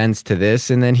 took offense to this,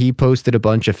 and then he posted a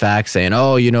bunch of facts saying,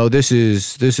 "Oh, you know, this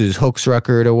is Hook's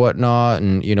record or whatnot,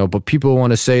 and you know, but people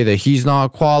want to say that he's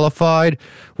not qualified,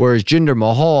 whereas Jinder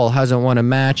Mahal hasn't won a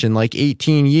match in like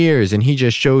 18 years, and he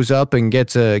just shows up and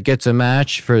gets a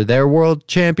match for their world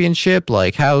championship.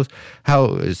 Like how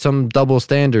some double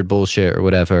standard bullshit or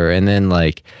whatever." And then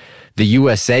like the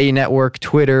USA Network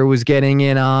Twitter was getting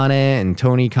in on it, and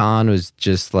Tony Khan was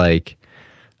just like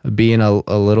being a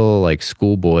little like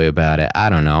schoolboy about it.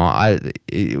 I don't know.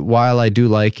 While I do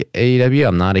like AEW,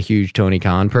 I'm not a huge Tony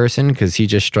Khan person because he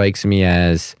just strikes me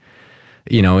as,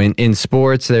 you know, in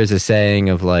sports, there's a saying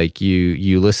of like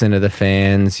you listen to the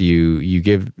fans, you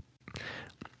give,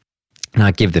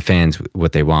 not give the fans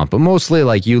what they want, but mostly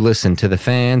like you listen to the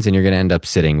fans and you're going to end up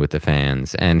sitting with the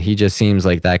fans. And he just seems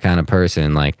like that kind of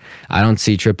person. Like I don't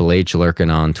see Triple H lurking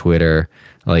on Twitter,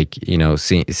 like, you know,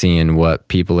 seeing what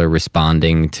people are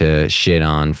responding to shit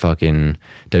on fucking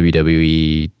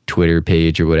WWE Twitter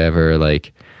page or whatever.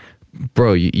 Like,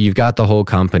 bro, you've got the whole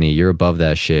company. You're above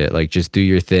that shit. Like, just do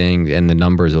your thing, and the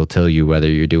numbers will tell you whether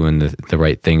you're doing the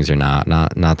right things or not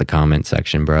the comment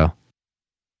section, bro.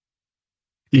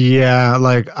 Yeah,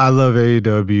 like I love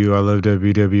AEW, I love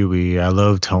WWE, I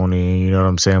love Tony, you know what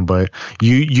I'm saying? But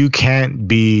you can't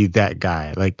be that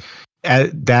guy. Like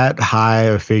at that high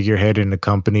a figurehead in the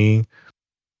company,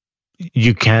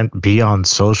 you can't be on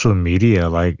social media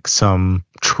like some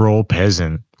troll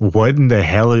peasant. What in the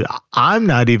hell? I'm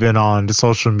not even on the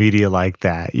social media like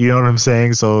that. You know what I'm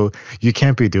saying? So you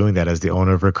can't be doing that as the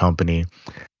owner of a company.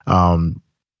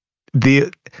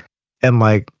 The And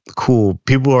like, cool,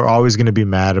 people are always going to be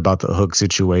mad about the Hook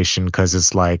situation because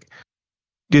it's like,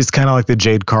 it's kind of like the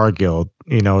Jade Cargill,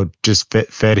 you know, just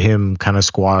fed him kind of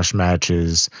squash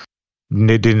matches.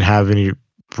 It didn't have any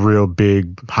real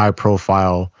big, high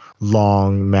profile,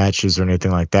 long matches or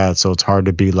anything like that. So it's hard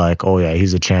to be like, oh yeah,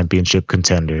 he's a championship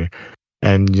contender.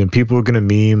 And you know, people are going to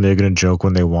meme, they're going to joke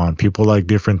when they want. People like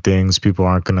different things. People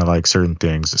aren't going to like certain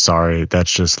things. Sorry,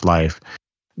 that's just life.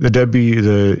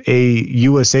 the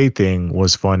USA thing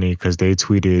was funny because they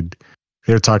tweeted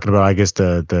they're talking about, I guess,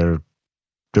 the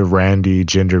Randy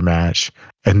gender match,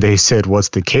 and they said, what's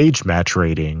the cage match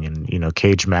rating? And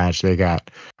cage match, they got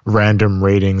random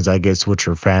ratings, I guess, which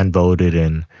are fan voted.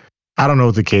 And I don't know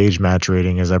what the cage match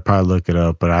rating is. I probably look it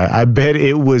up, but I bet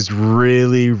it was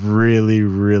really, really,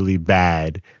 really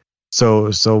bad.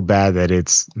 So bad that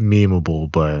it's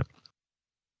memeable. But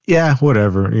yeah,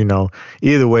 whatever.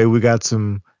 Either way, we got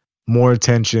some more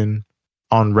attention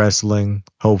on wrestling.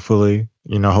 Hopefully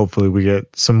we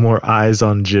get some more eyes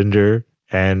on gender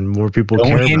and more people Don't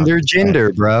care hinder about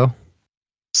gender, bro.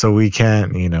 So we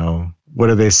can't, what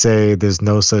do they say? There's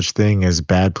no such thing as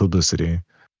bad publicity.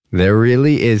 There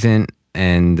really isn't.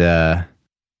 And,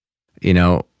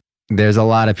 there's a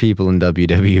lot of people in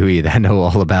WWE that know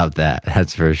all about that.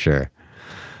 That's for sure.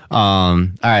 All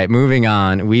right, moving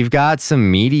on. We've got some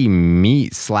meaty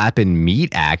meat slapping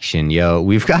meat action, yo.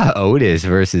 We've got Otis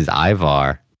versus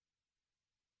Ivar.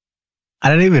 I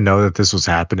didn't even know that this was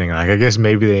happening. Like, I guess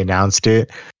maybe they announced it,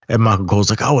 and Michael Cole's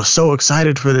like, I was so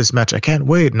excited for this match. I can't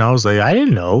wait. And I was like, I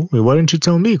didn't know. Why didn't you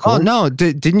tell me, Cole? Oh, no.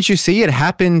 Didn't you see it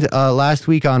happened last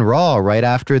week on Raw, right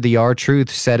after the R-Truth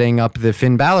setting up the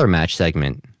Finn Balor match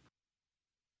segment?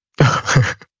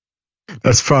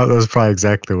 That's probably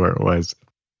exactly where it was.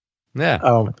 Yeah.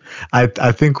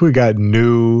 I think we got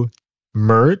new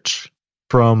merch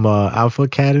from Alpha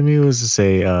Academy. Was to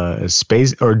say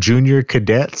space or junior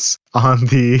cadets on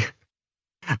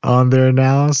there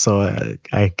now. So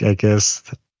I guess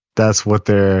that's what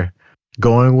they're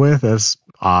going with. That's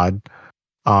odd.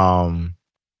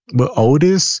 But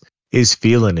Otis is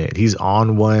feeling it. He's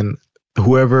on one.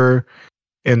 Whoever.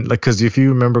 And because if you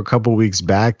remember a couple weeks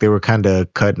back, they were kind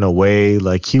of cutting away.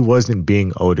 Like, he wasn't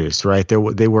being Otis, right?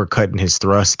 They were cutting his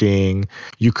thrusting.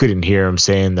 You couldn't hear him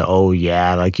saying oh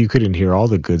yeah, like you couldn't hear all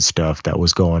the good stuff that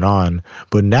was going on.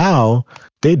 But now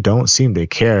they don't seem to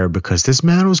care because this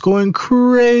man was going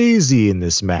crazy in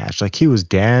this match. Like, he was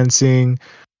dancing.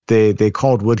 They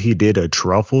called what he did a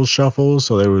truffle shuffle,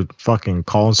 so they were fucking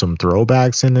calling some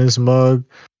throwbacks in his mug.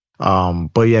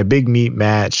 But yeah, big meat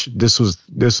match. This was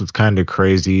kind of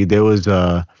crazy. There was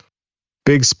a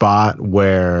big spot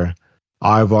where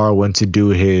Ivar went to do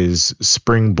his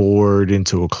springboard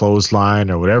into a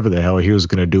clothesline or whatever the hell he was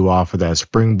going to do off of that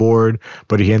springboard,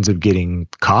 but he ends up getting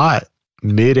caught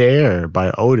midair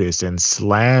by Otis and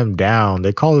slammed down.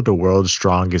 They call it the world's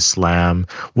strongest slam.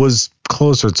 Was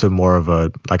closer to more of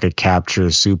a capture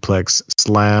suplex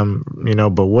slam,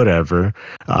 but whatever.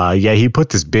 Yeah, he put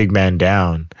this big man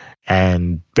down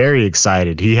and very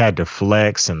excited. He had to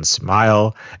flex and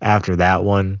smile after that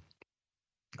one.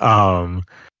 Otis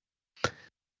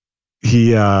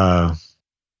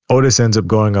ends up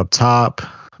going up top,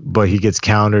 but he gets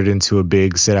countered into a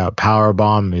big sit out power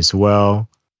bomb as well.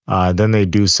 Then they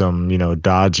do some,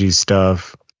 dodgy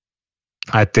stuff.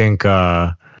 I think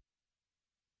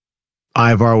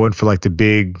Ivar went for the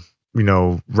big,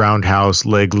 roundhouse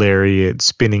leg lariat,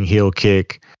 spinning heel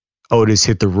kick. Otis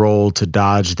hit the roll to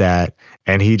dodge that,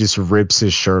 and he just rips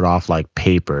his shirt off like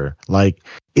paper. Like,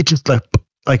 it just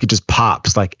it just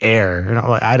pops like air. And I'm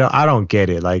like, I don't get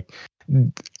it. Like,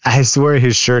 I swear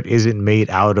his shirt isn't made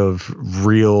out of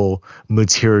real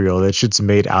material. That shit's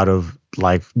made out of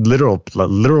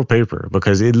literal paper,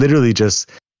 because it literally just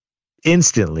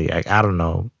instantly, I don't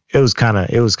know. It was kind of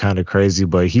crazy,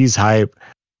 but he's hype.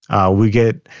 We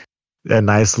get a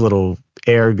nice little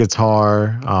air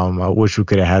guitar. I wish we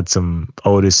could have had some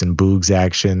Otis and Boogs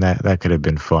action. That could have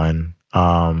been fun.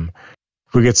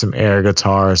 We get some air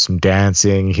guitar, some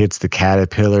dancing. He hits the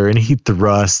caterpillar, and he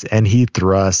thrusts and he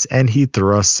thrusts and he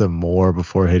thrusts some more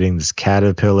before hitting this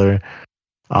caterpillar.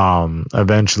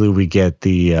 Eventually we get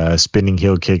the spinning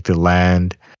heel kick to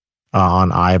land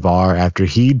on Ivar after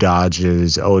he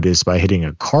dodges Otis by hitting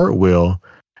a cartwheel,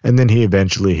 and then he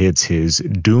eventually hits his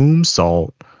doom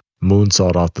sault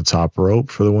moonsault off the top rope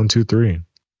for the 1, 2, 3.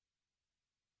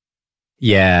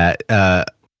 Yeah,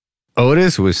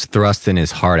 Otis was thrusting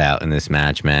his heart out in this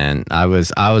match, man. I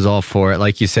was all for it.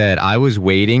 Like you said, I was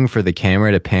waiting for the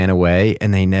camera to pan away,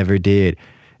 and they never did.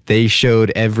 They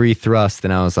showed every thrust,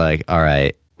 and I was like, all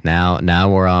right, now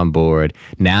we're on board.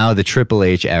 Now the Triple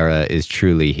H era is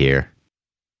truly here.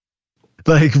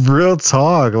 Like, real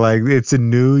talk. Like, it's a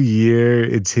new year.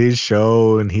 It's his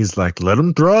show, and he's like, let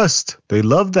them thrust. They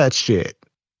love that shit.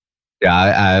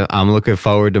 Yeah, I'm looking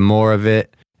forward to more of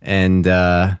it, and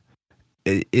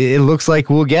it looks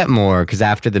like we'll get more, because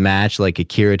after the match,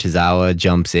 Akira Tozawa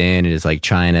jumps in and is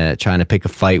trying to pick a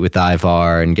fight with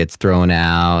Ivar and gets thrown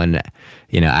out, and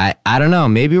I don't know,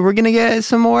 maybe we're gonna get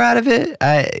some more out of it.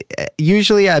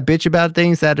 Usually I bitch about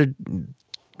things that are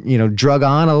drug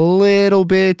on a little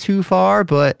bit too far,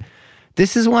 but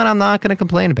this is one I'm not going to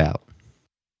complain about.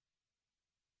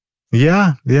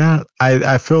 Yeah.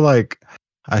 I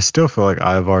still feel like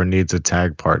Ivar needs a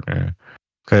tag partner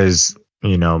because,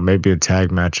 maybe a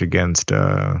tag match against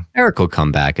Eric will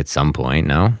come back at some point,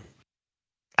 no?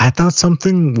 I thought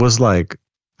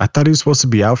I thought he was supposed to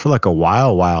be out for like a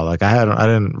while. Like I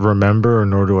didn't remember,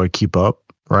 nor do I keep up,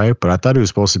 right? But I thought he was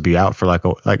supposed to be out for like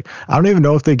I don't even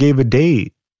know if they gave a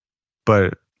date,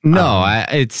 but no,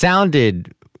 it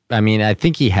sounded. I mean, I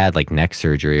think he had like neck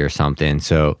surgery or something.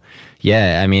 So,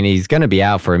 yeah, I mean, he's going to be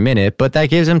out for a minute, but that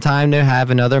gives him time to have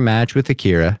another match with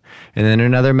Akira, and then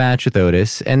another match with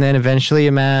Otis, and then eventually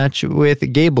a match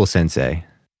with Gable Sensei.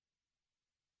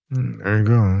 There you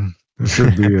go. It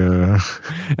should be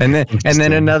and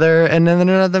then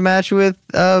another match with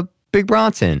Big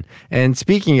Bronson. And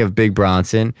speaking of Big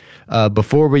Bronson,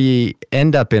 before we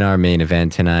end up in our main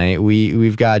event tonight,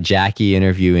 we've got Jackie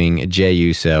interviewing Jey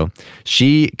Uso.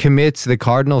 She commits the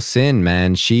cardinal sin,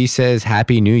 man. She says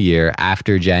Happy New Year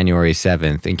after January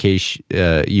 7th. In case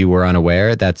you were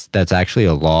unaware, that's actually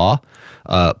a law,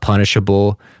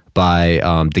 punishable by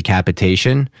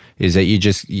decapitation. Is that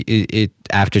it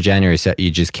after January 7th, you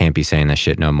just can't be saying that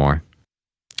shit no more.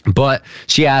 But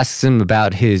she asks him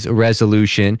about his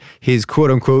resolution, his quote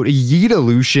unquote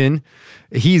yeetolution.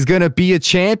 He's going to be a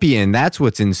champion. That's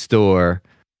what's in store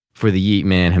for the Yeet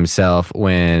Man himself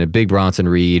when Big Bronson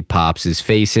Reed pops his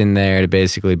face in there to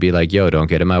basically be like, yo, don't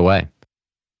get in my way.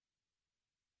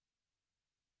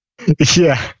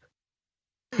 Yeah.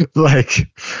 like,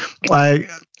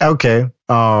 okay.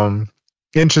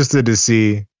 Interested to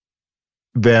see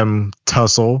them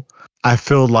tussle. I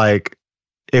feel like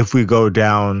if we go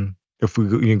down, you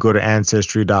can go to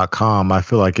ancestry.com, I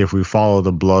feel like if we follow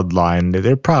the bloodline,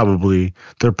 they're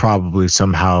probably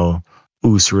somehow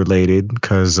Oos related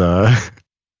because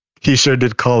he sure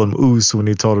did call him Oos when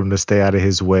he told him to stay out of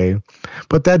his way.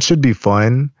 But that should be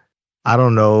fun. I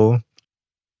don't know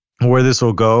where this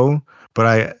will go,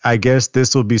 but I guess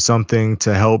this will be something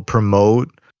to help promote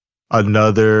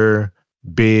another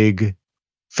big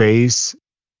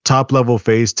top level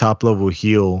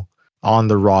heel on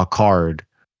the Raw card.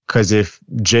 Because if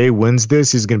Jay wins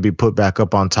this, he's going to be put back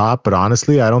up on top. But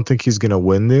honestly, I don't think he's going to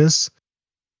win this.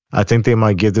 I think they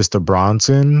might give this to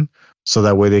Bronson so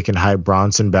that way they can hype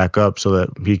Bronson back up so that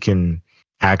he can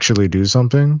actually do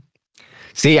something.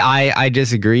 See, I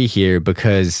disagree here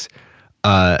because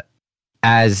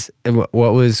as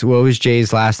what was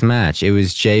Jay's last match? It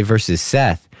was Jay versus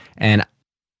Seth, and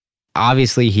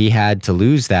obviously he had to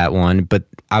lose that one, but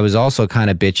I was also kind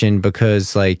of bitching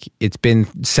because like it's been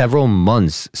several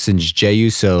months since Jey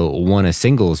Uso won a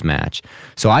singles match.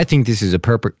 So I think this is a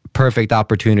perfect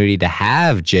opportunity to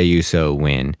have Jey Uso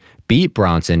win, beat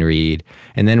Bronson Reed,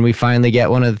 and then we finally get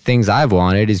one of the things I've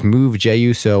wanted is move Jey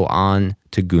Uso on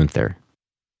to Gunther.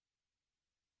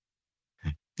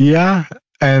 Yeah,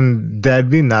 and that'd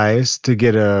be nice to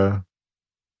get a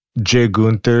Jay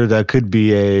Gunther. That could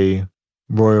be a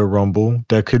Royal Rumble.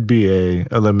 That could be a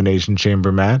Elimination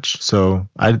Chamber match. So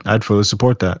I'd fully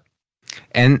support that.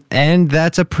 And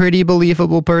that's a pretty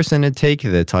believable person to take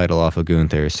the title off of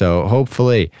Gunther. So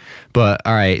hopefully. But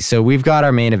all right, so we've got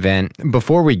our main event.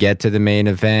 Before we get to the main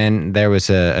event, there was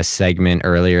a segment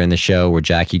earlier in the show where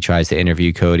Jackie tries to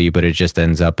interview Cody, but it just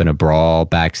ends up in a brawl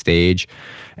backstage.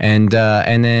 And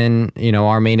then,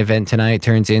 our main event tonight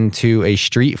turns into a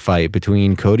street fight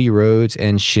between Cody Rhodes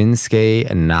and Shinsuke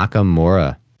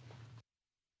Nakamura.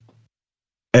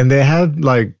 And they had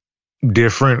like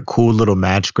different cool little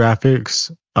match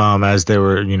graphics as they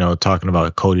were, talking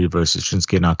about Cody versus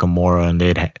Shinsuke Nakamura. And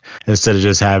instead of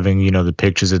just having, the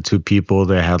pictures of two people,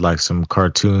 they had like some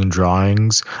cartoon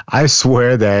drawings. I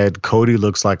swear that Cody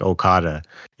looks like Okada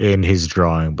in his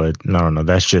drawing, but no,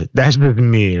 that's just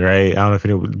me, right? I don't know if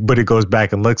anybody goes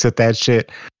back and looks at that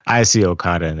shit. I see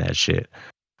Okada in that shit.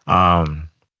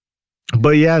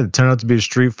 But yeah, it turned out to be a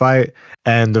street fight.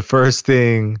 And the first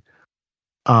thing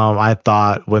I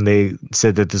thought when they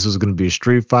said that this was going to be a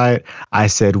street fight, I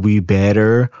said, we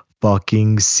better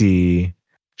fucking see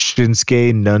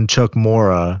Shinsuke Nunchaku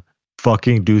Mora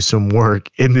fucking do some work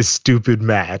in this stupid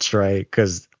match, right?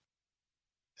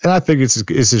 And I think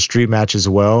it's a street match as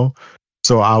well.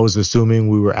 So I was assuming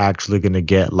we were actually going to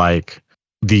get like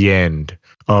the end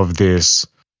of this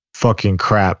fucking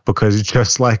crap because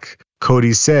just like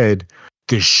Cody said,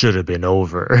 this should have been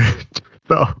over.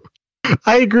 So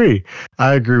I agree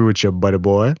with you, buddy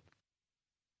boy.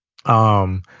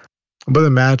 But the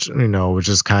match, was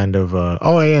just kind of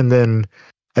and then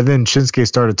Shinsuke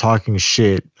started talking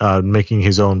shit, making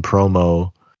his own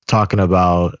promo, talking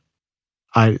about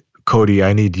Cody,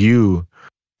 I need you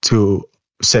to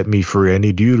set me free. I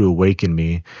need you to awaken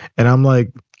me. And I'm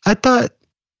like, I thought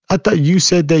you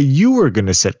said that you were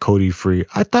gonna set Cody free.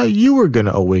 I thought you were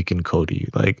gonna awaken Cody.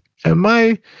 Like, am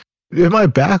I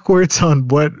backwards on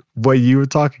what you were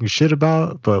talking shit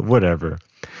about? But whatever.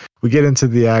 We get into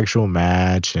the actual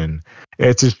match, and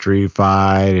it's a street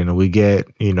fight, and we get,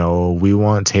 we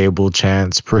want table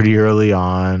chants pretty early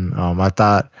on. I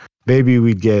thought maybe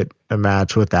we'd get a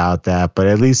match without that, but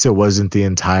at least it wasn't the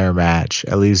entire match.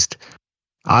 At least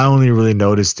I only really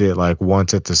noticed it like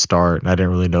once at the start, and I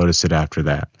didn't really notice it after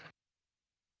that.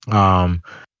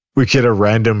 We get a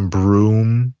random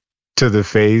broom to the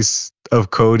face of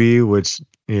Cody, which,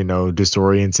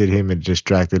 disoriented him and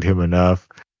distracted him enough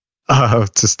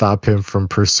to stop him from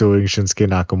pursuing Shinsuke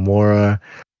Nakamura.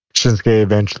 Shinsuke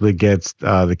eventually gets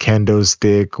the kendo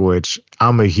stick, which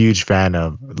I'm a huge fan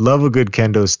of. Love a good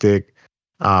kendo stick.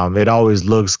 It always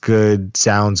looks good,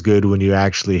 sounds good when you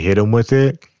actually hit him with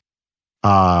it.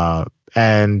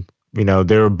 And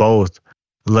they were both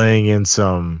laying in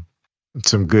some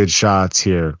good shots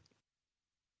here.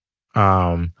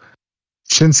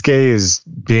 Shinsuke is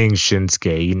being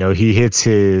Shinsuke. He hits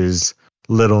his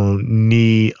little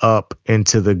knee up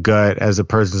into the gut as the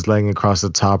person's laying across the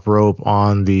top rope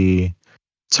on the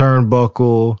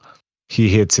turnbuckle. He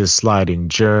hits his sliding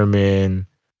German.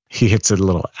 He hits a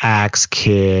little axe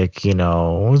kick,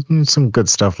 some good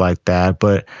stuff like that.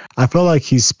 But I feel like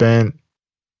he spent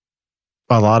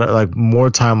a lot of like more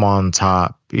time on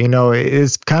top.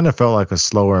 It's kind of felt like a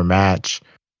slower match.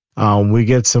 We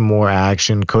get some more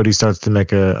action. Cody starts to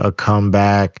make a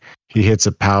comeback. He hits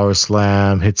a power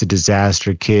slam, hits a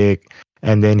disaster kick,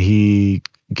 and then he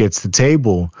gets the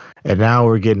table. And now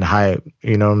we're getting hype.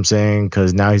 You know what I'm saying?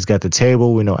 Because now he's got the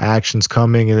table. We know action's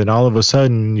coming. And then all of a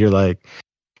sudden, you're like,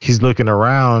 he's looking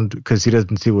around because he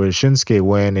doesn't see where Shinsuke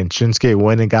went. And Shinsuke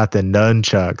went and got the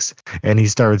nunchucks. And he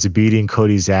starts beating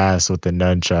Cody's ass with the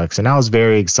nunchucks. And I was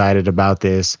very excited about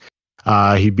this.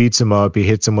 He beats him up. He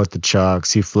hits him with the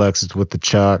chucks. He flexes with the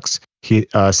chucks. He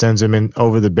sends him in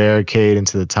over the barricade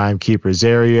into the timekeeper's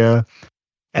area.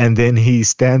 And then he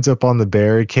stands up on the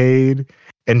barricade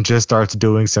and just starts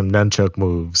doing some nunchuck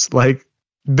moves. Like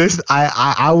this,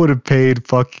 I would have paid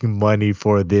fucking money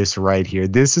for this right here.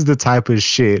 This is the type of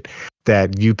shit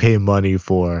that you pay money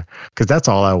for, because that's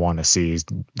all I want to see is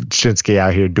Shinsuke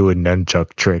out here doing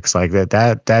nunchuck tricks like that.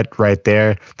 That right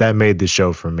there, that made the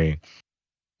show for me.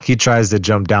 He tries to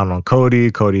jump down on Cody.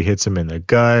 Cody hits him in the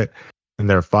gut, and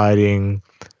they're fighting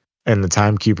in the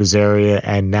timekeeper's area.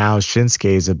 And now Shinsuke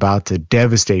is about to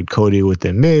devastate Cody with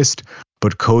the mist,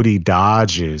 but Cody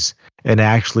dodges and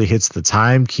actually hits the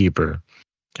timekeeper.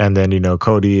 And then,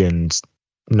 Cody and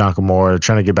Nakamura are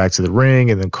trying to get back to the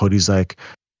ring. And then Cody's like,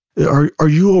 are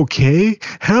you okay?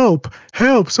 Help,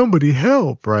 somebody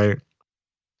help, right?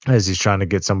 As he's trying to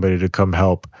get somebody to come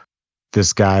help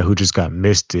this guy who just got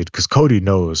misted, because Cody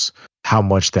knows how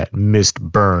much that mist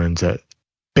burns, that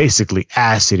basically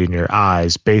acid in your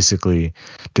eyes, basically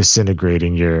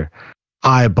disintegrating your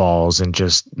eyeballs and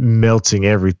just melting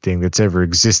everything that's ever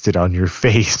existed on your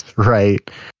face,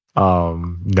 right?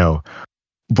 No.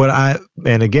 But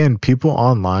and again, people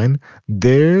online,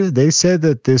 they said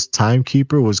that this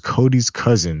timekeeper was Cody's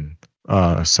cousin.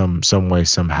 Some way,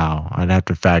 somehow. I'd have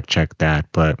to fact check that,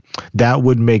 but that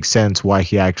would make sense why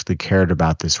he actually cared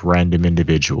about this random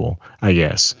individual, I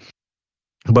guess.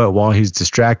 But while he's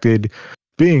distracted,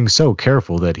 being so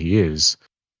careful that he is,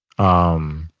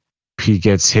 he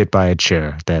gets hit by a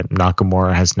chair that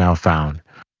Nakamura has now found.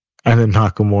 And then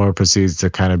Nakamura proceeds to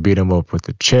kind of beat him up with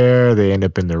the chair. They end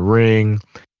up in the ring.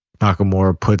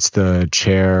 Nakamura puts the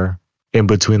chair in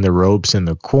between the ropes in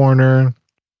the corner.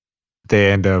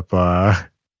 They end up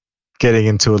getting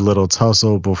into a little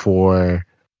tussle before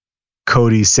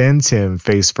Cody sends him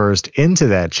face first into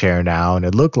that chair now, and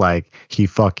it looked like he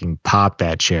fucking popped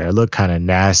that chair. It looked kind of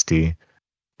nasty.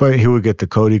 But here we get the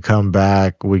Cody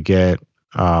comeback. We get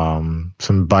some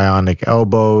bionic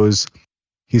elbows.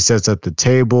 He sets up the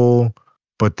table,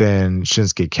 but then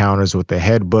Shinsuke counters with the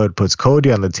headbutt, puts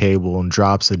Cody on the table, and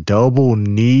drops a double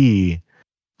knee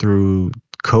through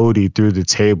Cody through the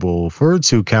table for a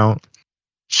 2 count.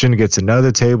 Shin gets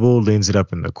another table, leans it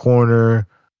up in the corner,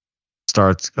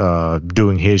 starts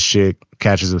doing his shit,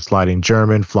 catches a sliding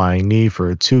German, flying knee for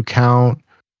a 2 count.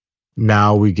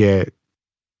 Now we get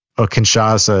a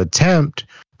Kinshasa attempt.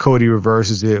 Cody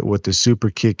reverses it with the super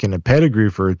kick and a pedigree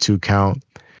for a 2 count.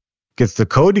 Gets the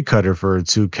Cody cutter for a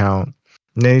 2 count.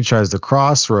 And then he tries the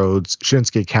crossroads.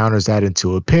 Shinsuke counters that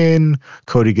into a pin.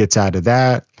 Cody gets out of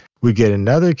that. We get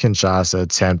another Kinshasa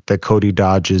attempt that Cody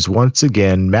dodges once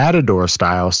again, Matador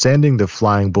style, sending the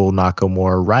Flying Bull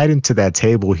Nakamura right into that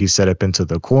table he set up into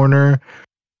the corner.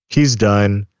 He's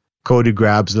done. Cody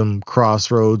grabs him.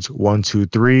 Crossroads. 1, 2,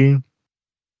 3.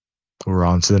 We're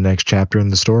on to the next chapter in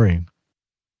the story.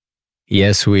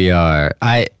 Yes, we are.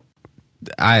 I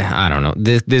don't know.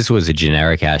 This was a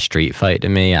generic ass street fight to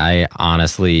me. I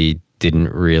honestly didn't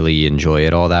really enjoy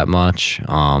it all that much. It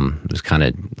was kind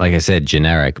of, like I said,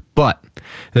 generic. But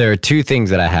there are two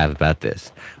things that I have about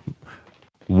this.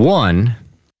 One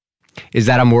is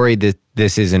that I'm worried that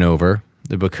this isn't over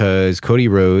because Cody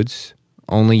Rhodes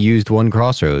only used one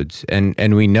Crossroads,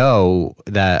 and we know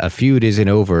that a feud isn't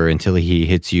over until he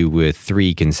hits you with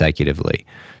 3 consecutively.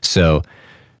 So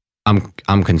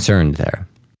I'm concerned there.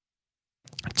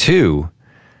 2,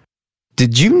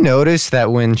 did you notice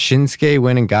that when Shinsuke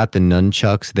went and got the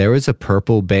nunchucks, there was a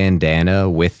purple bandana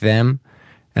with them?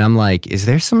 And I'm like, is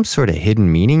there some sort of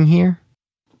hidden meaning here?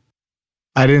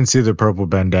 I didn't see the purple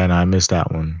bandana. I missed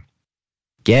that one.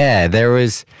 Yeah, there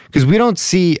was, because we don't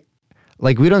see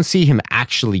him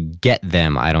actually get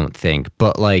them, I don't think.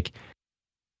 But like,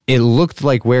 it looked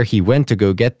like where he went to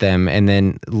go get them, and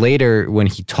then later when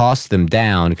he tossed them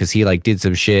down, because he like did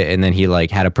some shit, and then he like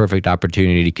had a perfect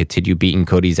opportunity to continue beating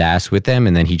Cody's ass with them,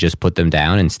 and then he just put them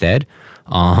down instead.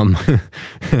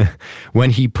 When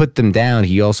he put them down,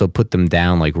 he also put them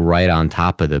down like right on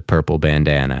top of the purple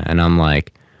bandana, and I'm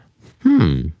like,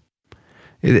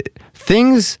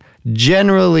 things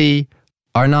generally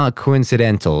are not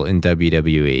coincidental in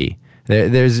WWE.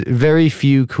 There's very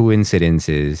few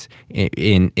coincidences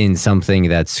in something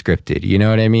that's scripted. You know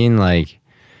what I mean? Like,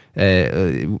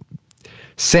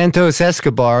 Santos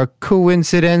Escobar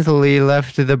coincidentally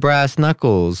left the brass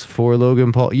knuckles for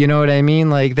Logan Paul. You know what I mean?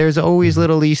 Like, there's always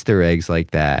little Easter eggs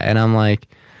like that. And I'm like,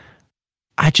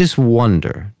 I just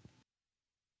wonder.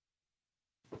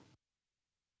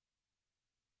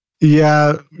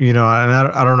 Yeah, and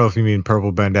I don't know if you mean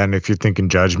purple bandana, if you're thinking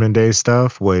Judgment Day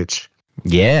stuff, which...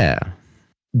 Yeah.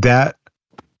 That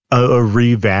a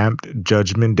revamped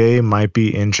Judgment Day might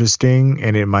be interesting,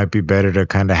 and it might be better to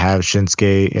kind of have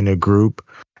Shinsuke in a group.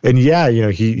 And yeah,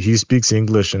 he speaks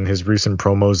English, and his recent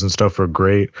promos and stuff are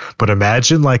great. But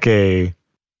imagine like like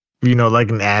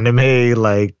an anime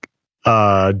like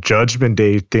Judgment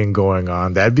Day thing going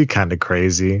on. That'd be kind of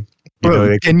crazy.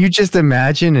 Bro, can you just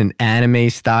imagine an anime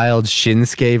styled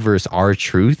Shinsuke versus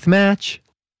R-Truth match?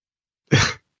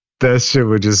 That shit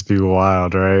would just be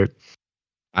wild, right?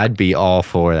 I'd be all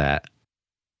for that.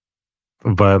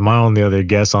 But my only other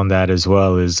guess on that as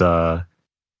well is I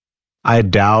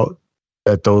doubt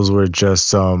that those were just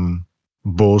some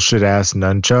bullshit ass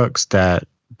nunchucks that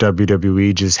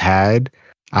WWE just had.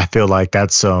 I feel like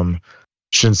that's some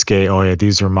Shinsuke, oh yeah,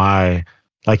 these are my,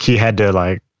 like he had to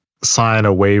like sign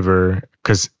a waiver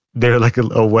because they're like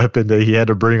a weapon that he had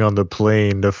to bring on the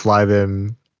plane to fly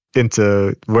them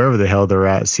into wherever the hell they're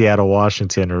at, Seattle,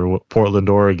 Washington, or Portland,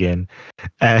 Oregon,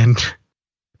 and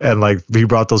like he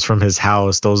brought those from his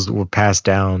house. Those were passed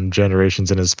down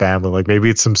generations in his family. Like maybe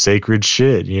it's some sacred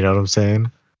shit. You know what I'm saying?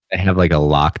 They have like a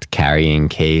locked carrying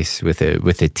case with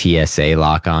a TSA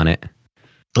lock on it.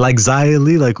 Like Xia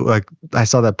Li, like I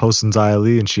saw that post in Xia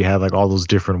Li, and she had like all those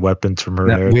different weapons from her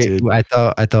heritage. I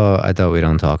thought we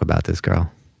don't talk about this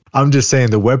girl. I'm just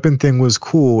saying the weapon thing was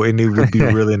cool, and it would be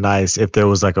really nice if there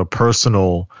was like a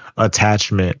personal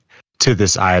attachment to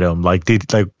this item. Like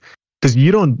because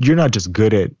you're not just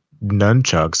good at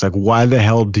nunchucks. Like, why the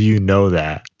hell do you know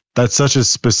that? That's such a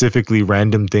specifically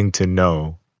random thing to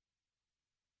know.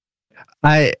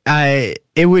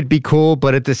 It would be cool,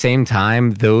 but at the same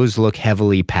time, those look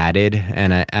heavily padded,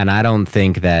 and I don't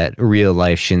think that real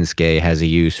life Shinsuke has a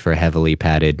use for heavily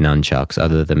padded nunchucks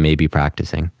other than maybe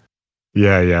practicing.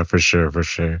 Yeah, for sure.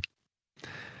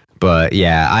 But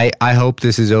yeah, I hope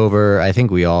this is over. I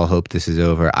think we all hope this is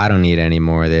over. I don't need any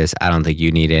more of this. I don't think you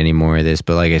need any more of this.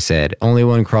 But like I said, only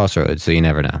one Crossroads, so you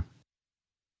never know.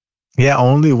 Yeah,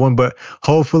 only one, but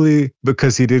hopefully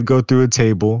because he did go through a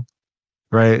table,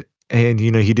 right? And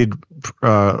he did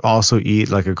also eat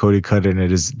like a Cody cut in a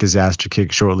disaster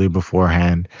kick shortly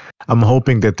beforehand. I'm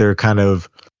hoping that they're kind of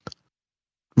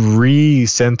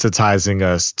resensitizing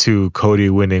us to Cody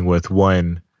winning with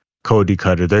one Cody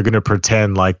cutter. They're gonna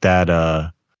pretend like that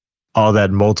all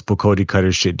that multiple Cody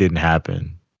cutter shit didn't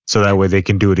happen, so that way they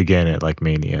can do it again at like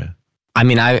Mania. I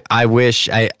mean, I wish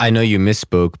I know you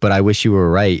misspoke, but I wish you were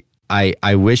right.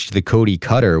 I wish the Cody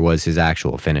cutter was his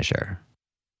actual finisher.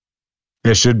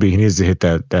 It should be. He needs to hit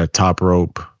that top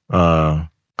rope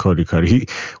Cody cutter.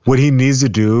 What he needs to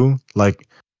do, like.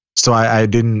 So I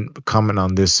didn't comment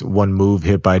on this one move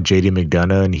hit by JD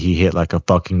McDonough, and he hit like a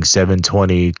fucking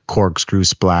 720 corkscrew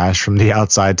splash from the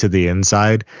outside to the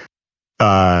inside.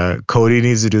 Cody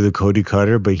needs to do the Cody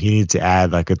cutter, but he needs to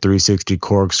add like a 360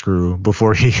 corkscrew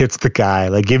before he hits the guy.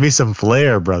 Like, give me some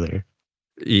flair, brother.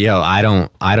 Yo, I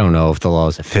don't know if the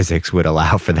laws of physics would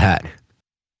allow for that.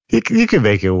 You can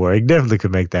make it work. Definitely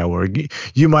could make that work.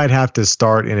 You might have to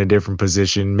start in a different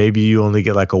position. Maybe you only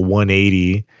get like a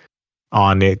 180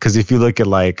 on it. Because if you look at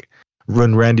like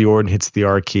when Randy Orton hits the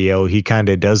RKO, he kind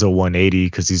of does a 180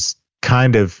 because he's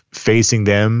kind of facing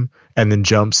them and then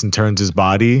jumps and turns his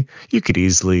body. You could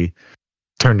easily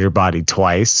turn your body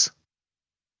twice.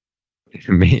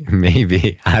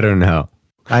 Maybe. I don't know.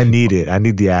 I need it. I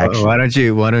need the action. Why don't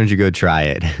you go try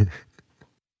it?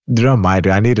 Dude, I might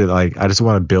do. I need to like. I just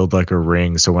want to build like a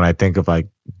ring. So when I think of like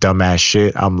dumbass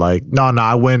shit, I'm like, no.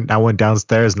 I went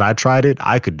downstairs and I tried it.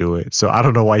 I could do it. So I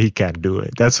don't know why he can't do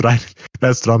it. That's what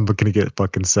I'm gonna get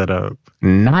fucking set up.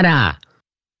 Nada.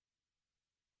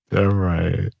 All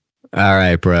right. All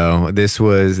right, bro. This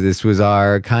was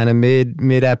our kind of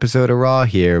mid episode of Raw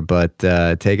here, but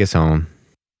take us home.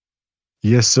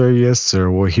 Yes, sir. Yes,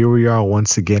 sir. Well, here we are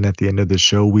once again at the end of the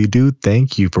show. We do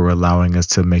thank you for allowing us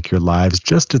to make your lives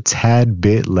just a tad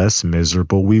bit less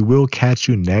miserable. We will catch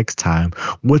you next time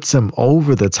with some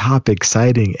over-the-top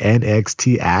exciting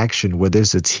NXT action where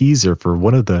there's a teaser for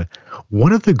one of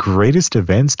the greatest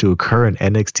events to occur in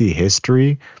NXT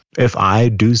history, if I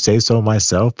do say so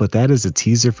myself, but that is a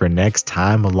teaser for next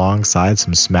time alongside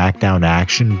some SmackDown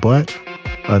action. But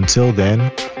until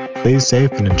then, stay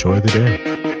safe and enjoy the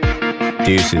day.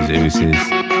 Deuces, oozes.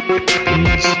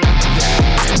 Peace.